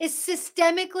system is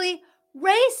systemically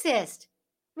racist.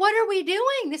 What are we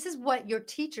doing? This is what your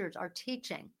teachers are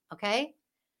teaching, okay?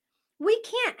 We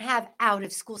can't have out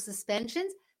of school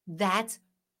suspensions. That's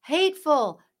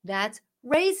hateful. That's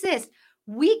racist.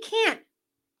 We can't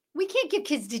give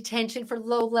kids detention for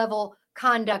low-level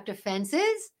conduct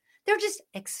offenses. They're just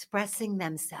expressing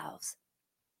themselves.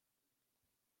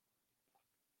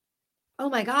 Oh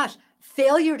my gosh,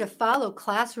 failure to follow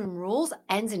classroom rules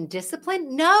ends in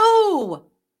discipline? No,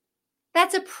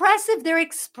 that's oppressive. They're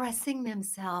expressing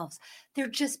themselves. They're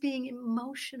just being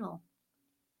emotional.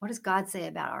 What does God say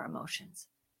about our emotions?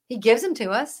 He gives them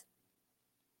to us,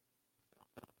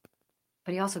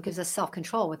 but he also gives us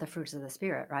self-control with the fruits of the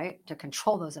Spirit, right? To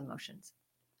control those emotions.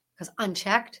 Because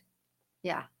unchecked,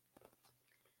 yeah.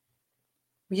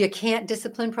 You can't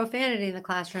discipline profanity in the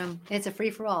classroom. It's a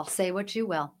free-for-all. Say what you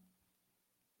will.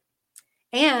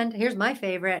 And here's my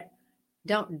favorite.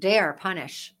 Don't dare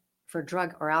punish for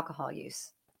drug or alcohol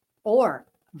use or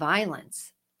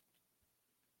violence.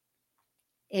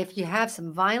 If you have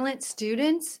some violent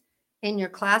students in your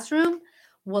classroom,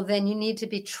 well, then you need to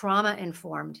be trauma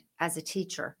informed as a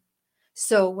teacher.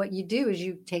 So what you do is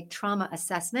you take trauma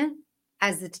assessment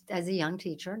as a young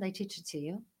teacher. They teach it to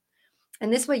you.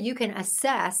 And this way you can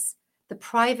assess the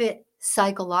private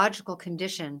psychological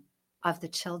condition of the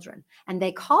children. And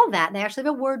they call that, they actually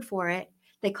have a word for it.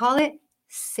 They call it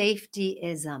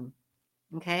safetyism.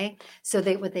 Okay. So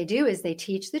what they do is they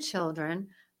teach the children,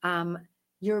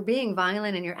 you're being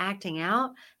violent and you're acting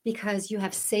out because you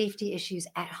have safety issues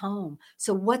at home.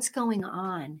 So what's going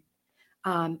on?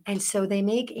 And so they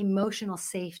make emotional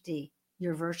safety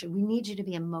your virtue. We need you to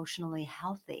be emotionally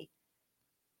healthy.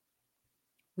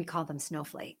 We call them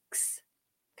snowflakes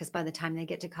because by the time they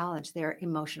get to college, they're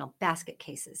emotional basket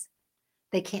cases.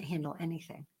 They can't handle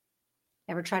anything.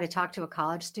 Ever try to talk to a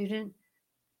college student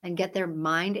and get their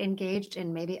mind engaged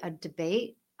in maybe a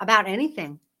debate about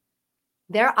anything?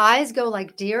 Their eyes go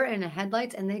like deer in the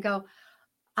headlights and they go,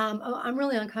 I'm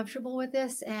really uncomfortable with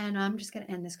this and I'm just going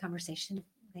to end this conversation.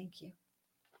 Thank you.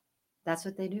 That's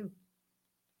what they do.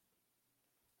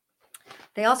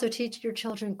 They also teach your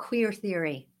children queer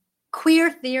theory.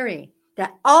 Queer theory,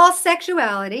 that all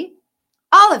sexuality,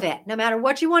 all of it, no matter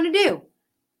what you want to do,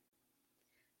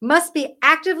 must be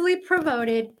actively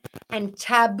promoted and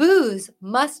taboos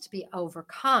must be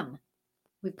overcome.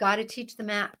 We've got to teach the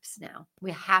maps now.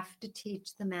 We have to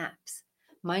teach the maps.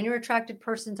 Minor attracted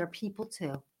persons are people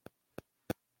too.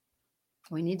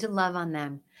 We need to love on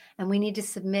them and we need to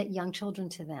submit young children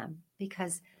to them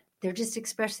because they're just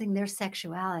expressing their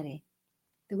sexuality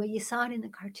the way you saw it in the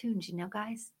cartoons, you know,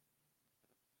 guys?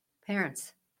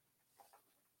 Parents.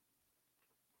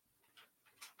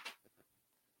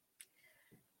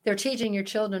 They're teaching your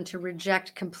children to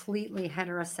reject completely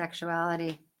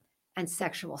heterosexuality and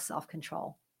sexual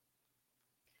self-control.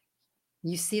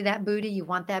 You see that booty, you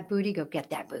want that booty, go get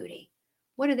that booty.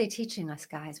 What are they teaching us,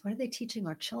 guys? What are they teaching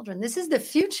our children? This is the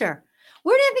future.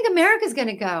 Where do you think America's going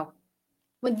to go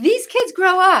when these kids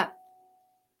grow up?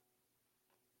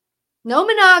 No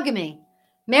monogamy.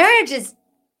 Marriage is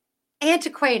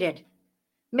antiquated.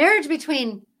 Marriage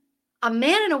between a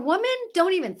man and a woman,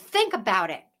 don't even think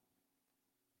about it.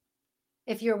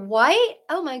 If you're white,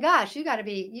 oh my gosh, you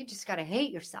just got to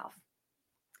hate yourself.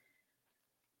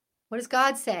 What does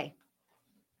God say?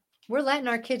 We're letting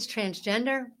our kids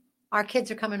transgender. Our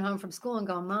kids are coming home from school and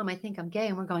going, Mom, I think I'm gay.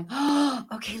 And we're going, oh,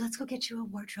 okay, let's go get you a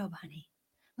wardrobe, honey.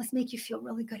 Let's make you feel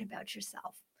really good about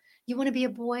yourself. You want to be a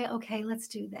boy? Okay, let's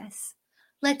do this.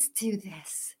 Let's do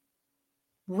this.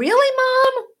 Really,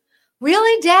 Mom?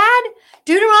 Really, Dad?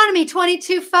 Deuteronomy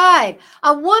 22:5.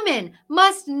 A woman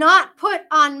must not put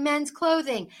on men's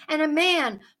clothing, and a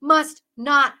man must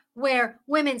not wear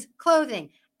women's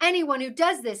clothing. Anyone who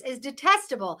does this is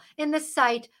detestable in the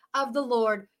sight of the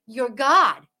Lord your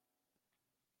God.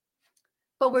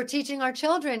 But we're teaching our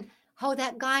children, oh,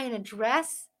 that guy in a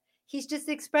dress, he's just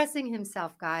expressing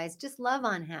himself, guys. Just love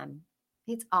on him.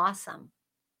 It's awesome.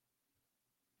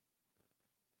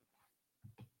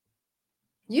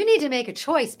 You need to make a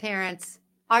choice, parents.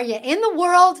 Are you in the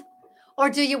world or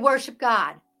do you worship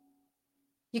God?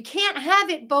 You can't have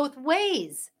it both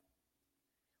ways.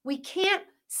 We can't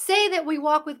say that we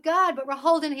walk with God, but we're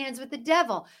holding hands with the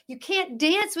devil. You can't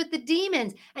dance with the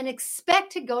demons and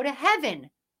expect to go to heaven.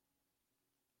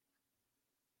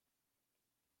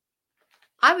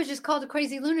 I was just called a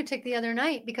crazy lunatic the other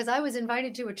night because I was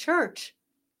invited to a church.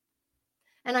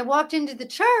 And I walked into the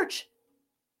church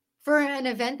for an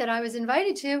event that I was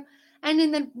invited to. And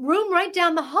in the room right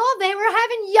down the hall, they were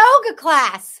having yoga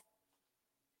class.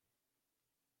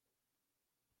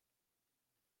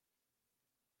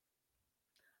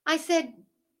 I said,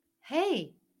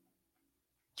 hey,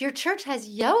 your church has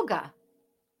yoga.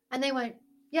 And they went,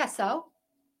 yeah, so?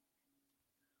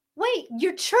 Wait,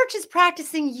 your church is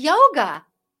practicing yoga.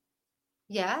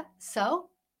 Yeah, so?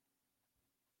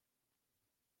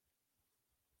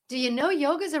 Do you know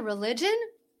yoga is a religion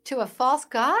to a false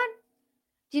god?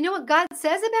 Do you know what God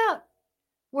says about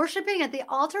worshiping at the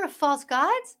altar of false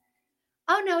gods?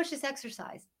 Oh, no, it's just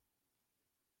exercise.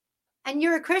 And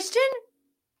you're a Christian?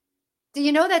 Do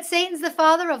you know that Satan's the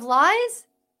father of lies?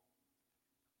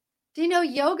 Do you know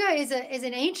yoga is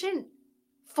an ancient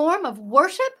form of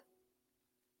worship?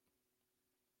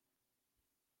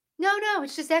 No,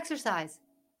 it's just exercise.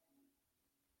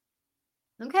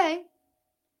 Okay.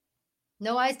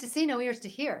 No eyes to see, no ears to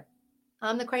hear.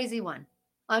 I'm the crazy one.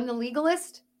 I'm the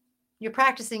legalist. You're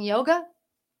practicing yoga.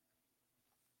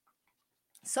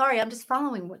 Sorry, I'm just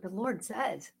following what the Lord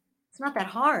says. It's not that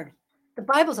hard. The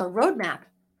Bible's a roadmap.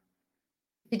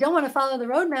 If you don't want to follow the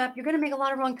roadmap, you're going to make a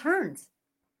lot of wrong turns.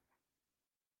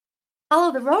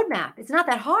 Follow the roadmap. It's not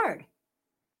that hard.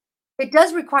 It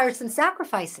does require some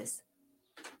sacrifices.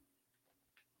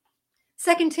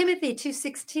 2 Timothy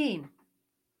 2:16.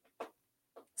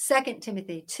 2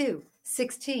 Timothy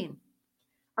 2:16.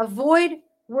 Avoid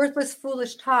worthless,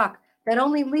 foolish talk that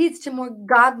only leads to more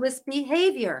godless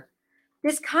behavior.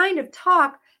 This kind of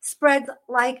talk spreads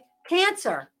like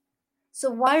cancer. So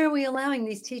why are we allowing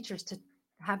these teachers to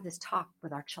have this talk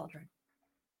with our children?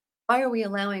 Why are we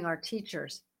allowing our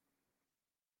teachers?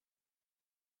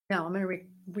 No, I'm going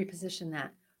to reposition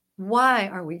that. Why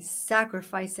are we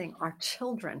sacrificing our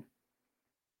children?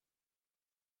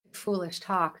 Foolish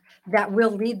talk that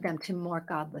will lead them to more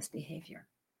godless behavior.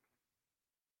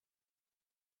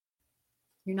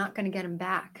 You're not going to get them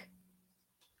back.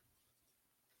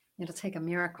 It'll take a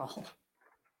miracle.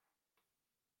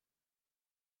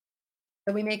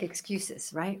 So we make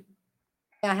excuses, right?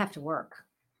 I have to work.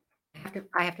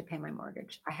 I have to pay my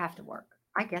mortgage. I have to work.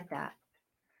 I get that.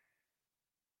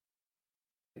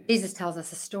 Jesus tells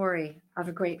us a story of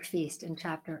a great feast in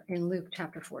Luke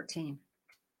chapter 14.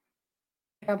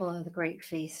 Parable of the great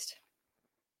feast.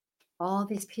 All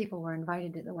these people were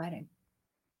invited to the wedding.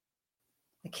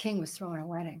 The king was throwing a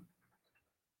wedding.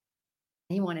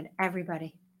 He wanted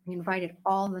everybody. He invited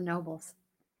all the nobles.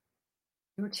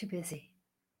 They were too busy.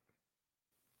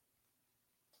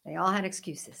 They all had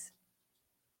excuses.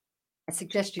 I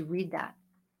suggest you read that.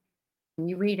 When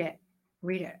you read it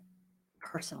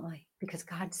personally, because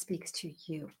God speaks to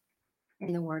you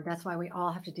in the word. That's why we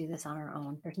all have to do this on our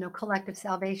own. There's no collective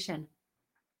salvation.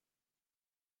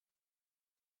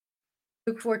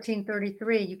 Luke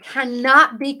 14:33, you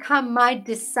cannot become my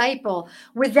disciple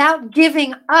without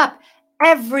giving up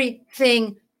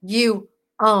everything you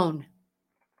own.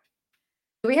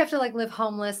 Do we have to live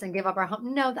homeless and give up our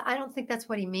home? No, I don't think that's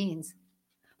what he means.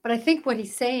 But I think what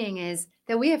he's saying is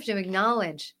that we have to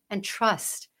acknowledge and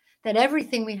trust that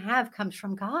everything we have comes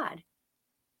from God.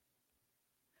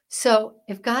 So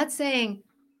if God's saying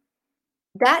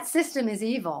that system is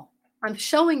evil, I'm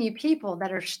showing you people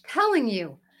that are telling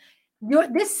you,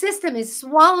 this system is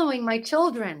swallowing my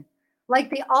children like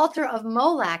the altar of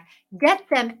Moloch. Get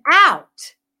them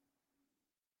out.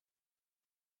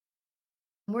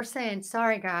 We're saying,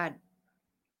 sorry, God,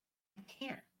 I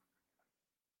can't.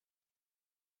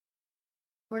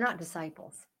 We're not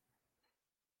disciples.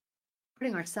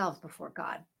 Putting ourselves before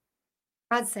God.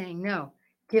 God's saying, no,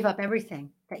 give up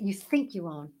everything that you think you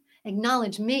own.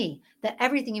 Acknowledge me, that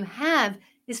everything you have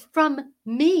is from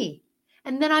me.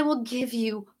 And then I will give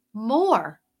you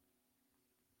more.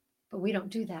 But we don't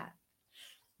do that.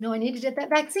 No, I need to get that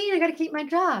vaccine. I got to keep my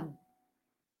job.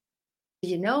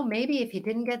 You know, maybe if you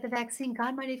didn't get the vaccine,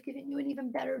 God might have given you an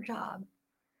even better job.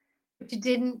 But you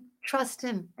didn't trust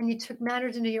him and you took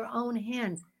matters into your own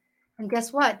hands. And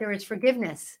guess what? There is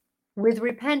forgiveness with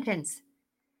repentance.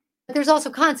 But there's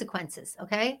also consequences,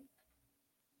 okay?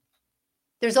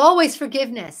 There's always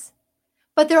forgiveness,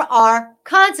 but there are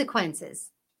consequences.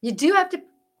 You do have to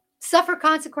suffer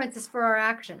consequences for our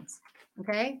actions,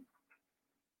 okay?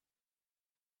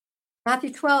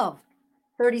 Matthew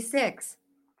 12:36.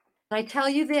 I tell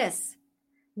you this,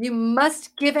 you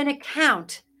must give an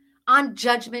account on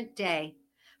Judgment Day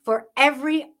for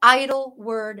every idle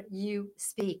word you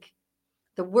speak.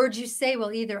 The words you say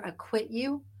will either acquit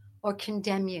you or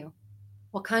condemn you.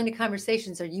 What kind of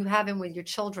conversations are you having with your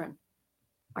children?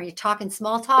 Are you talking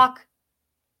small talk?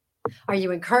 Are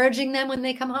you encouraging them when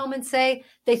they come home and say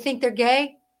they think they're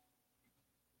gay?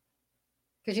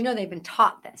 Because you know they've been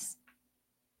taught this.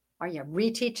 Are you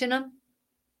reteaching them?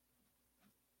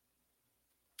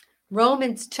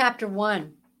 Romans chapter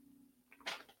 1.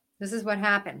 This is what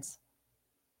happens.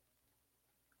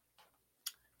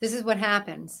 This is what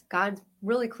happens. God's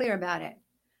really clear about it.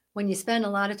 When you spend a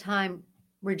lot of time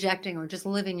rejecting or just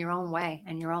living your own way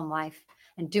and your own life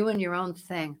and doing your own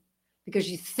thing because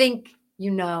you think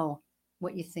you know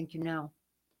what you think you know.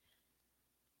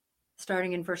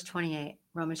 Starting in verse 28,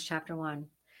 Romans chapter 1.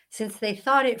 Since they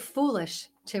thought it foolish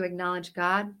to acknowledge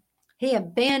God, he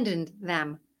abandoned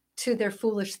them to their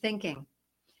foolish thinking,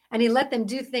 and he let them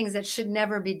do things that should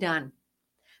never be done.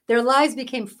 Their lives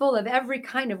became full of every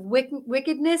kind of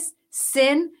wickedness,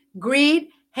 sin, greed,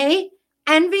 hate,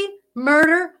 envy,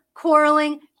 murder,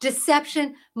 quarreling,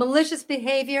 deception, malicious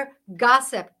behavior,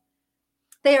 gossip.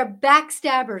 They are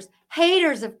backstabbers,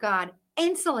 haters of God,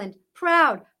 insolent,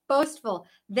 proud, boastful.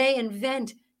 They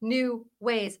invent new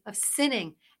ways of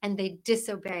sinning, and they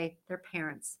disobey their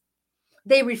parents.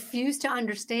 They refuse to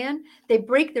understand. They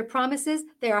break their promises.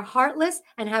 They are heartless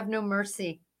and have no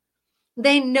mercy.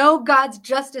 They know God's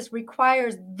justice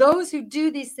requires those who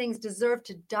do these things deserve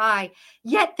to die,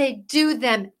 yet they do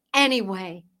them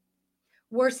anyway.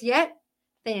 Worse yet,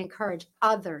 they encourage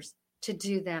others to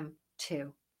do them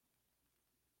too.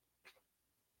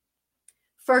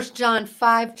 1 John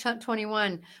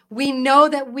 5:21. We know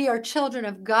that we are children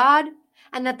of God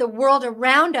and that the world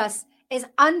around us is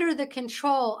under the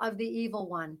control of the evil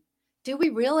one. Do we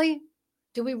really?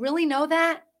 Do we really know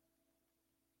that?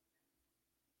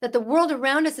 That the world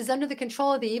around us is under the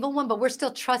control of the evil one, but we're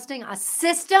still trusting a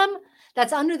system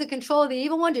that's under the control of the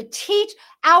evil one to teach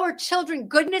our children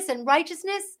goodness and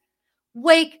righteousness?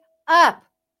 Wake up.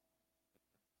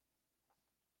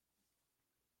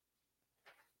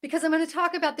 Because I'm going to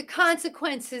talk about the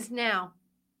consequences now.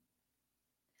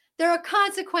 There are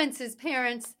consequences,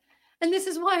 parents, and this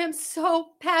is why I'm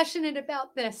so passionate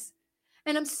about this.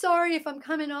 And I'm sorry if I'm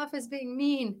coming off as being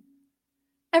mean.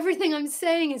 Everything I'm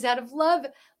saying is out of love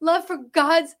for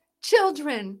God's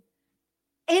children,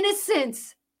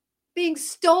 innocence being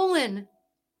stolen,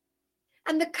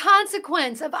 and the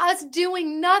consequence of us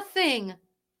doing nothing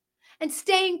and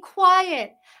staying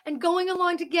quiet and going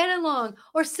along to get along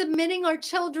or submitting our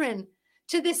children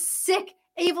to this sick,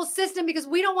 evil system because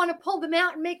we don't want to pull them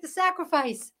out and make the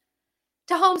sacrifice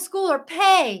to homeschool or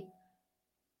pay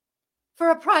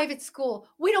for a private school.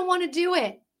 We don't want to do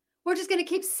it. We're just going to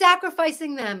keep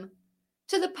sacrificing them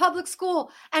to the public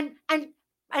school and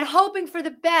hoping for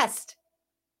the best.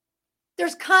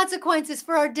 There's consequences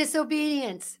for our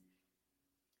disobedience.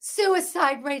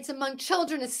 Suicide rates among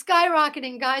children is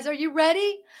skyrocketing, guys. Are you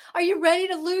ready? Are you ready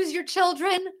to lose your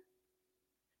children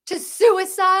to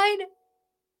suicide?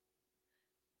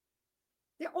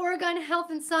 The Oregon Health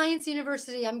and Science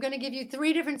University, I'm going to give you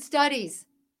 3 different studies.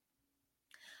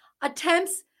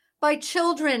 Attempts by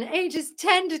children ages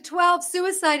 10 to 12,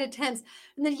 suicide attempts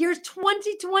in the years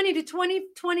 2020 to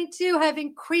 2022 have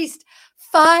increased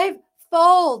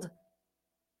 5-fold.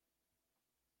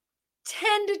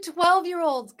 10 to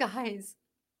 12-year-olds, guys.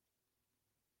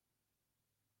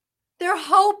 They're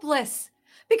hopeless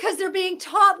because they're being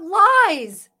taught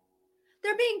lies.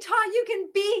 They're being taught you can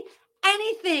be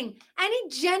anything, any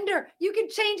gender. You can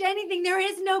change anything. There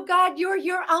is no God. You're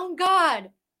your own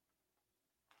God.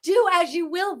 Do as you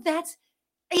will. That's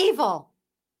evil.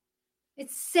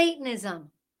 It's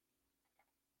Satanism.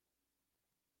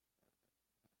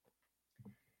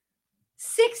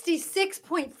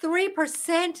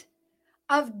 66.3%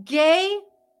 of gay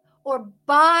or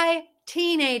bi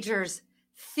teenagers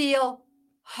feel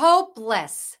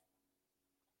hopeless.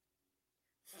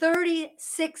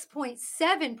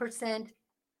 36.7%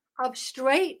 of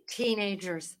straight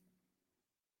teenagers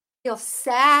feel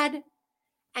sad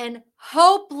and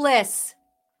hopeless.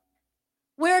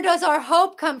 Where does our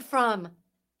hope come from?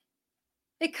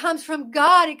 It comes from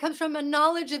God. It comes from a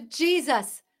knowledge of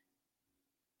Jesus.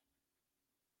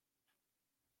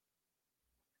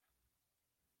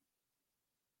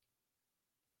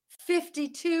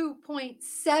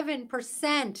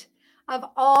 .7% of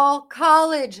all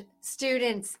college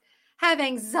students have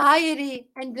anxiety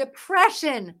and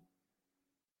depression.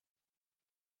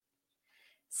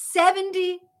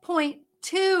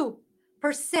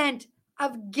 70.2%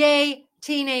 of gay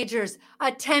teenagers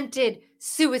attempted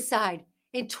suicide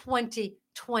in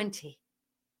 2020.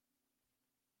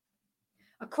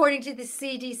 According to the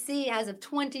CDC, as of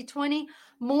 2020,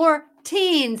 more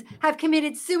teens have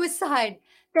committed suicide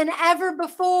than ever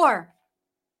before.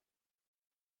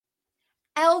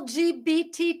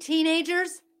 LGBT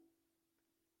teenagers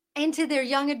into their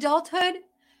young adulthood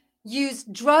use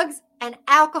drugs and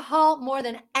alcohol more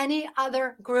than any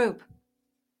other group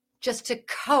just to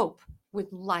cope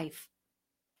with life.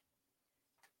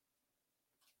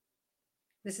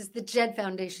 This is the Jed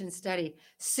Foundation study.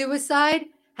 Suicide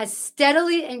has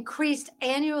steadily increased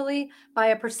annually by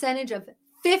a percentage of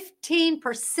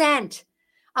 15%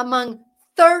 among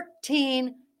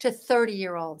 13 to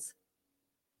 30-year-olds.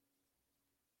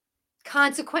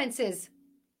 Consequences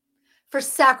for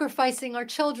sacrificing our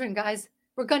children, guys.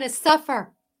 We're going to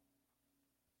suffer.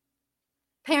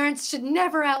 Parents should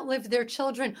never outlive their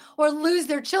children or lose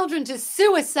their children to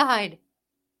suicide.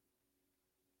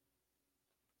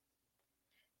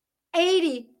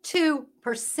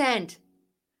 82%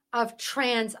 of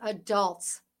trans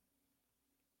adults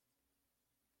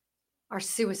are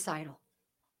suicidal.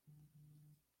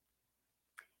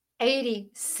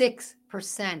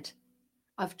 86%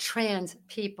 of trans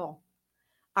people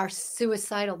are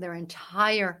suicidal their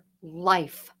entire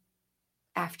life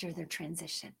after their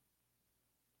transition.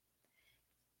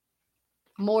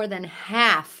 More than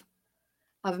half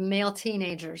of male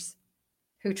teenagers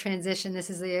who transition,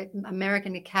 this is the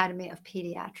American Academy of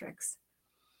Pediatrics,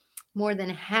 more than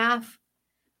half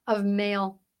of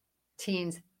male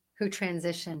teens who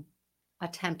transition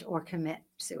attempt or commit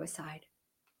suicide.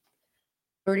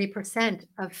 30%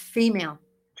 of female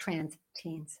trans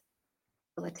teens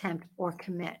will attempt or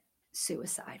commit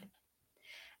suicide.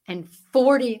 And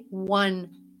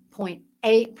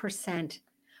 41.8%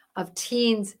 of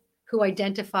teens who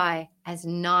identify as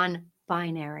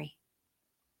non-binary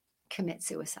commit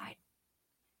suicide.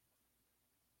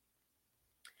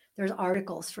 There's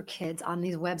articles for kids on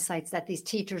these websites that these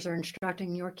teachers are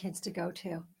instructing your kids to go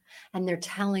to. And they're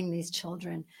telling these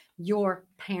children, your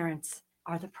parents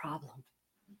are the problem.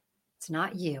 It's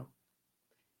not you.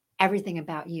 Everything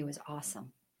about you is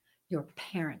awesome. Your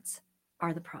parents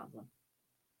are the problem.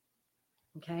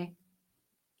 Okay?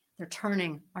 They're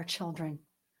turning our children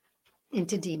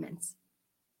into demons.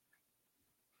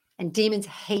 And demons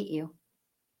hate you.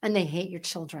 And they hate your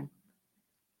children.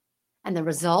 And the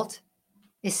result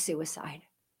is suicide.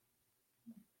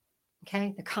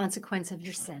 Okay? The consequence of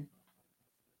your sin.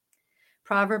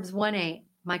 Proverbs 1:8,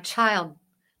 my child,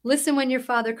 listen when your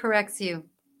father corrects you.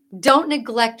 Don't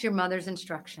neglect your mother's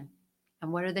instruction.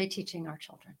 And what are they teaching our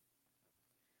children?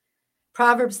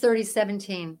 Proverbs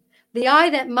 30:17, the eye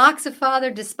that mocks a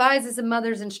father, despises a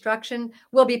mother's instruction,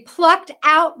 will be plucked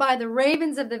out by the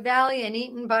ravens of the valley and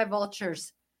eaten by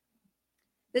vultures.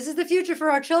 This is the future for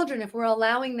our children if we're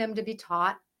allowing them to be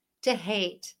taught to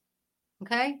hate.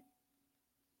 Okay?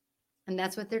 And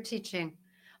that's what they're teaching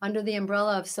under the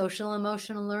umbrella of social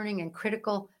emotional learning and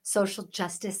critical social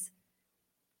justice.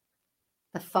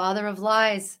 The father of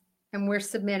lies, and we're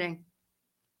submitting.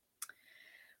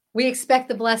 We expect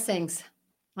the blessings.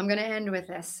 I'm going to end with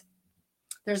this.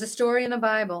 There's a story in the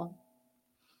Bible,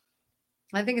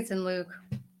 I think it's in Luke,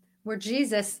 where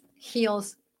Jesus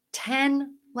heals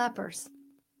 10 lepers.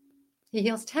 He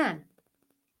heals 10.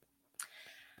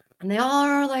 And they all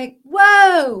are like,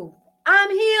 whoa,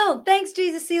 I'm healed. Thanks,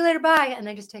 Jesus. See you later. Bye. And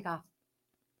they just take off.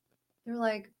 They're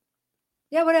like,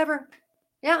 yeah, whatever.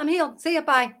 Yeah, I'm healed. See you.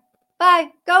 Bye.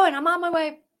 Bye. Going. I'm on my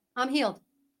way. I'm healed.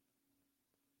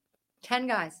 10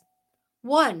 guys.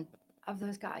 One of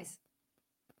those guys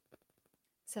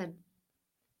said,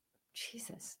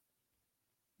 Jesus,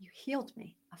 you healed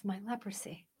me of my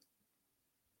leprosy.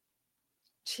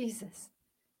 Jesus,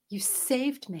 you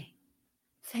saved me.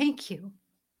 Thank you.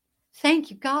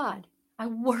 Thank you, God. I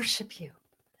worship you.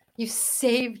 You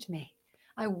saved me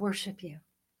I worship you.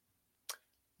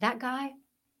 That guy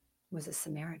was a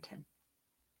Samaritan.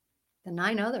 The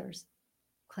 9 others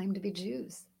claimed to be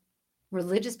Jews,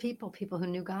 religious people, people who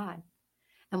knew God.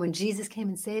 And when Jesus came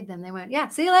and saved them, they went, yeah,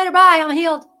 see you later, bye, I'm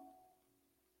healed.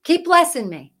 Keep blessing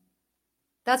me.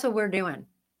 That's what we're doing.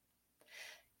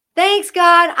 Thanks,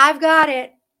 God, I've got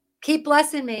it. Keep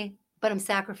blessing me, but I'm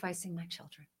sacrificing my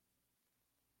children.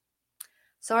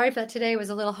 Sorry if that today was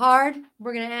a little hard.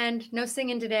 We're going to end. No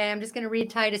singing today. I'm just going to read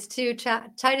Titus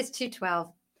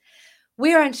 2:12.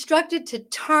 We are instructed to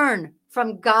turn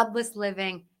from godless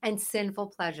living and sinful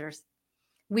pleasures.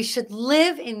 We should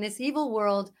live in this evil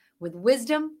world with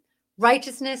wisdom,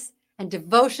 righteousness, and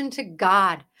devotion to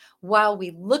God while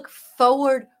we look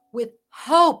forward with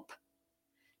hope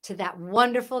to that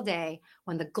wonderful day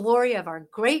when the glory of our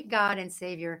great God and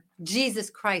Savior, Jesus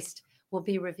Christ, will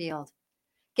be revealed.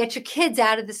 Get your kids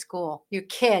out of the school, your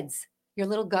kids, your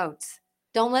little goats.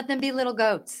 Don't let them be little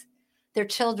goats. They're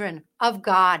children of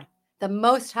God, the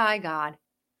Most High God.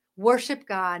 Worship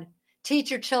God.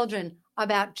 Teach your children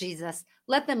about Jesus.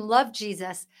 Let them love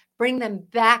Jesus. Bring them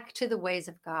back to the ways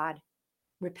of God.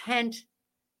 Repent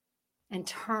and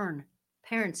turn.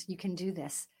 Parents, you can do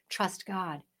this. Trust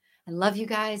God. I love you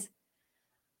guys.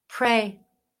 Pray,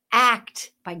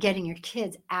 act by getting your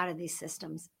kids out of these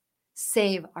systems.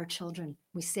 Save our children.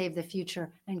 We save the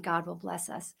future, and God will bless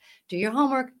us. Do your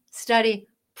homework, study,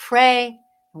 pray,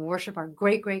 and worship our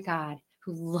great, great God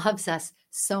who loves us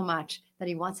so much that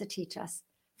he wants to teach us.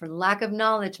 For lack of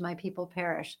knowledge, my people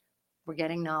perish. We're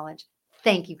getting knowledge.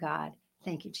 Thank you, God.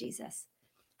 Thank you, Jesus.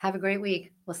 Have a great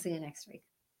week. We'll see you next week.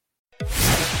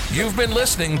 You've been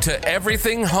listening to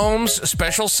Everything Homes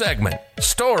special segment,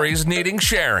 Stories Needing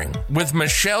Sharing, with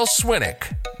Michelle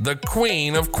Swinick, the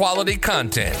queen of quality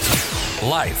content,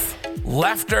 life,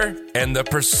 laughter, and the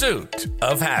pursuit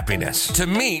of happiness. To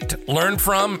meet, learn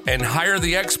from, and hire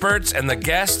the experts and the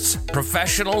guests,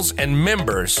 professionals, and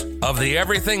members of the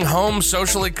Everything Home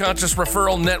Socially Conscious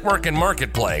Referral Network and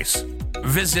Marketplace,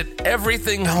 visit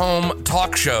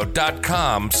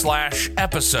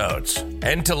everythinghometalkshow.com/episodes.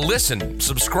 And to listen,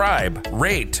 subscribe,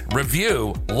 rate,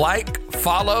 review, like,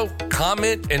 follow,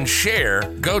 comment, and share,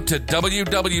 go to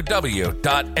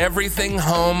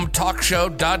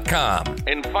www.everythinghometalkshow.com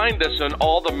and find us on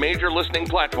all the major listening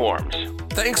platforms.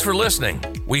 Thanks for listening.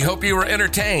 We hope you were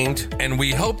entertained, and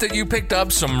we hope that you picked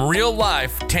up some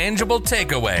real-life, tangible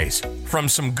takeaways from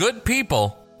some good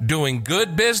people doing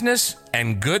good business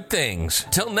and good things.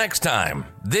 Till next time,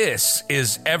 this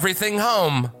is Everything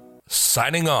Home,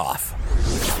 signing off.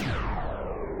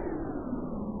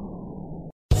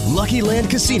 Lucky Land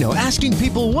Casino, asking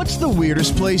people, what's the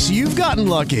weirdest place you've gotten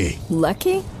lucky?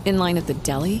 Lucky? In line at the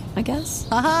deli, I guess?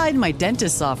 Aha, in my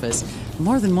dentist's office.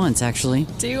 More than once, actually.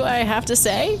 Do I have to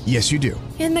say? Yes, you do.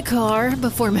 In the car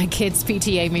before my kids'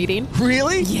 PTA meeting.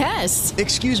 Really? Yes.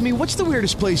 Excuse me, what's the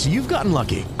weirdest place you've gotten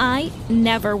lucky? I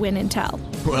never win and tell.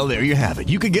 Well, there you have it.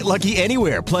 You can get lucky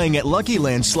anywhere, playing at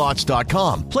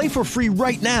LuckyLandSlots.com. Play for free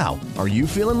right now. Are you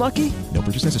feeling lucky? No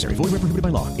purchase necessary. Void where prohibited by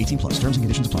law. 18+. Terms and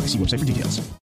conditions apply. See website for details.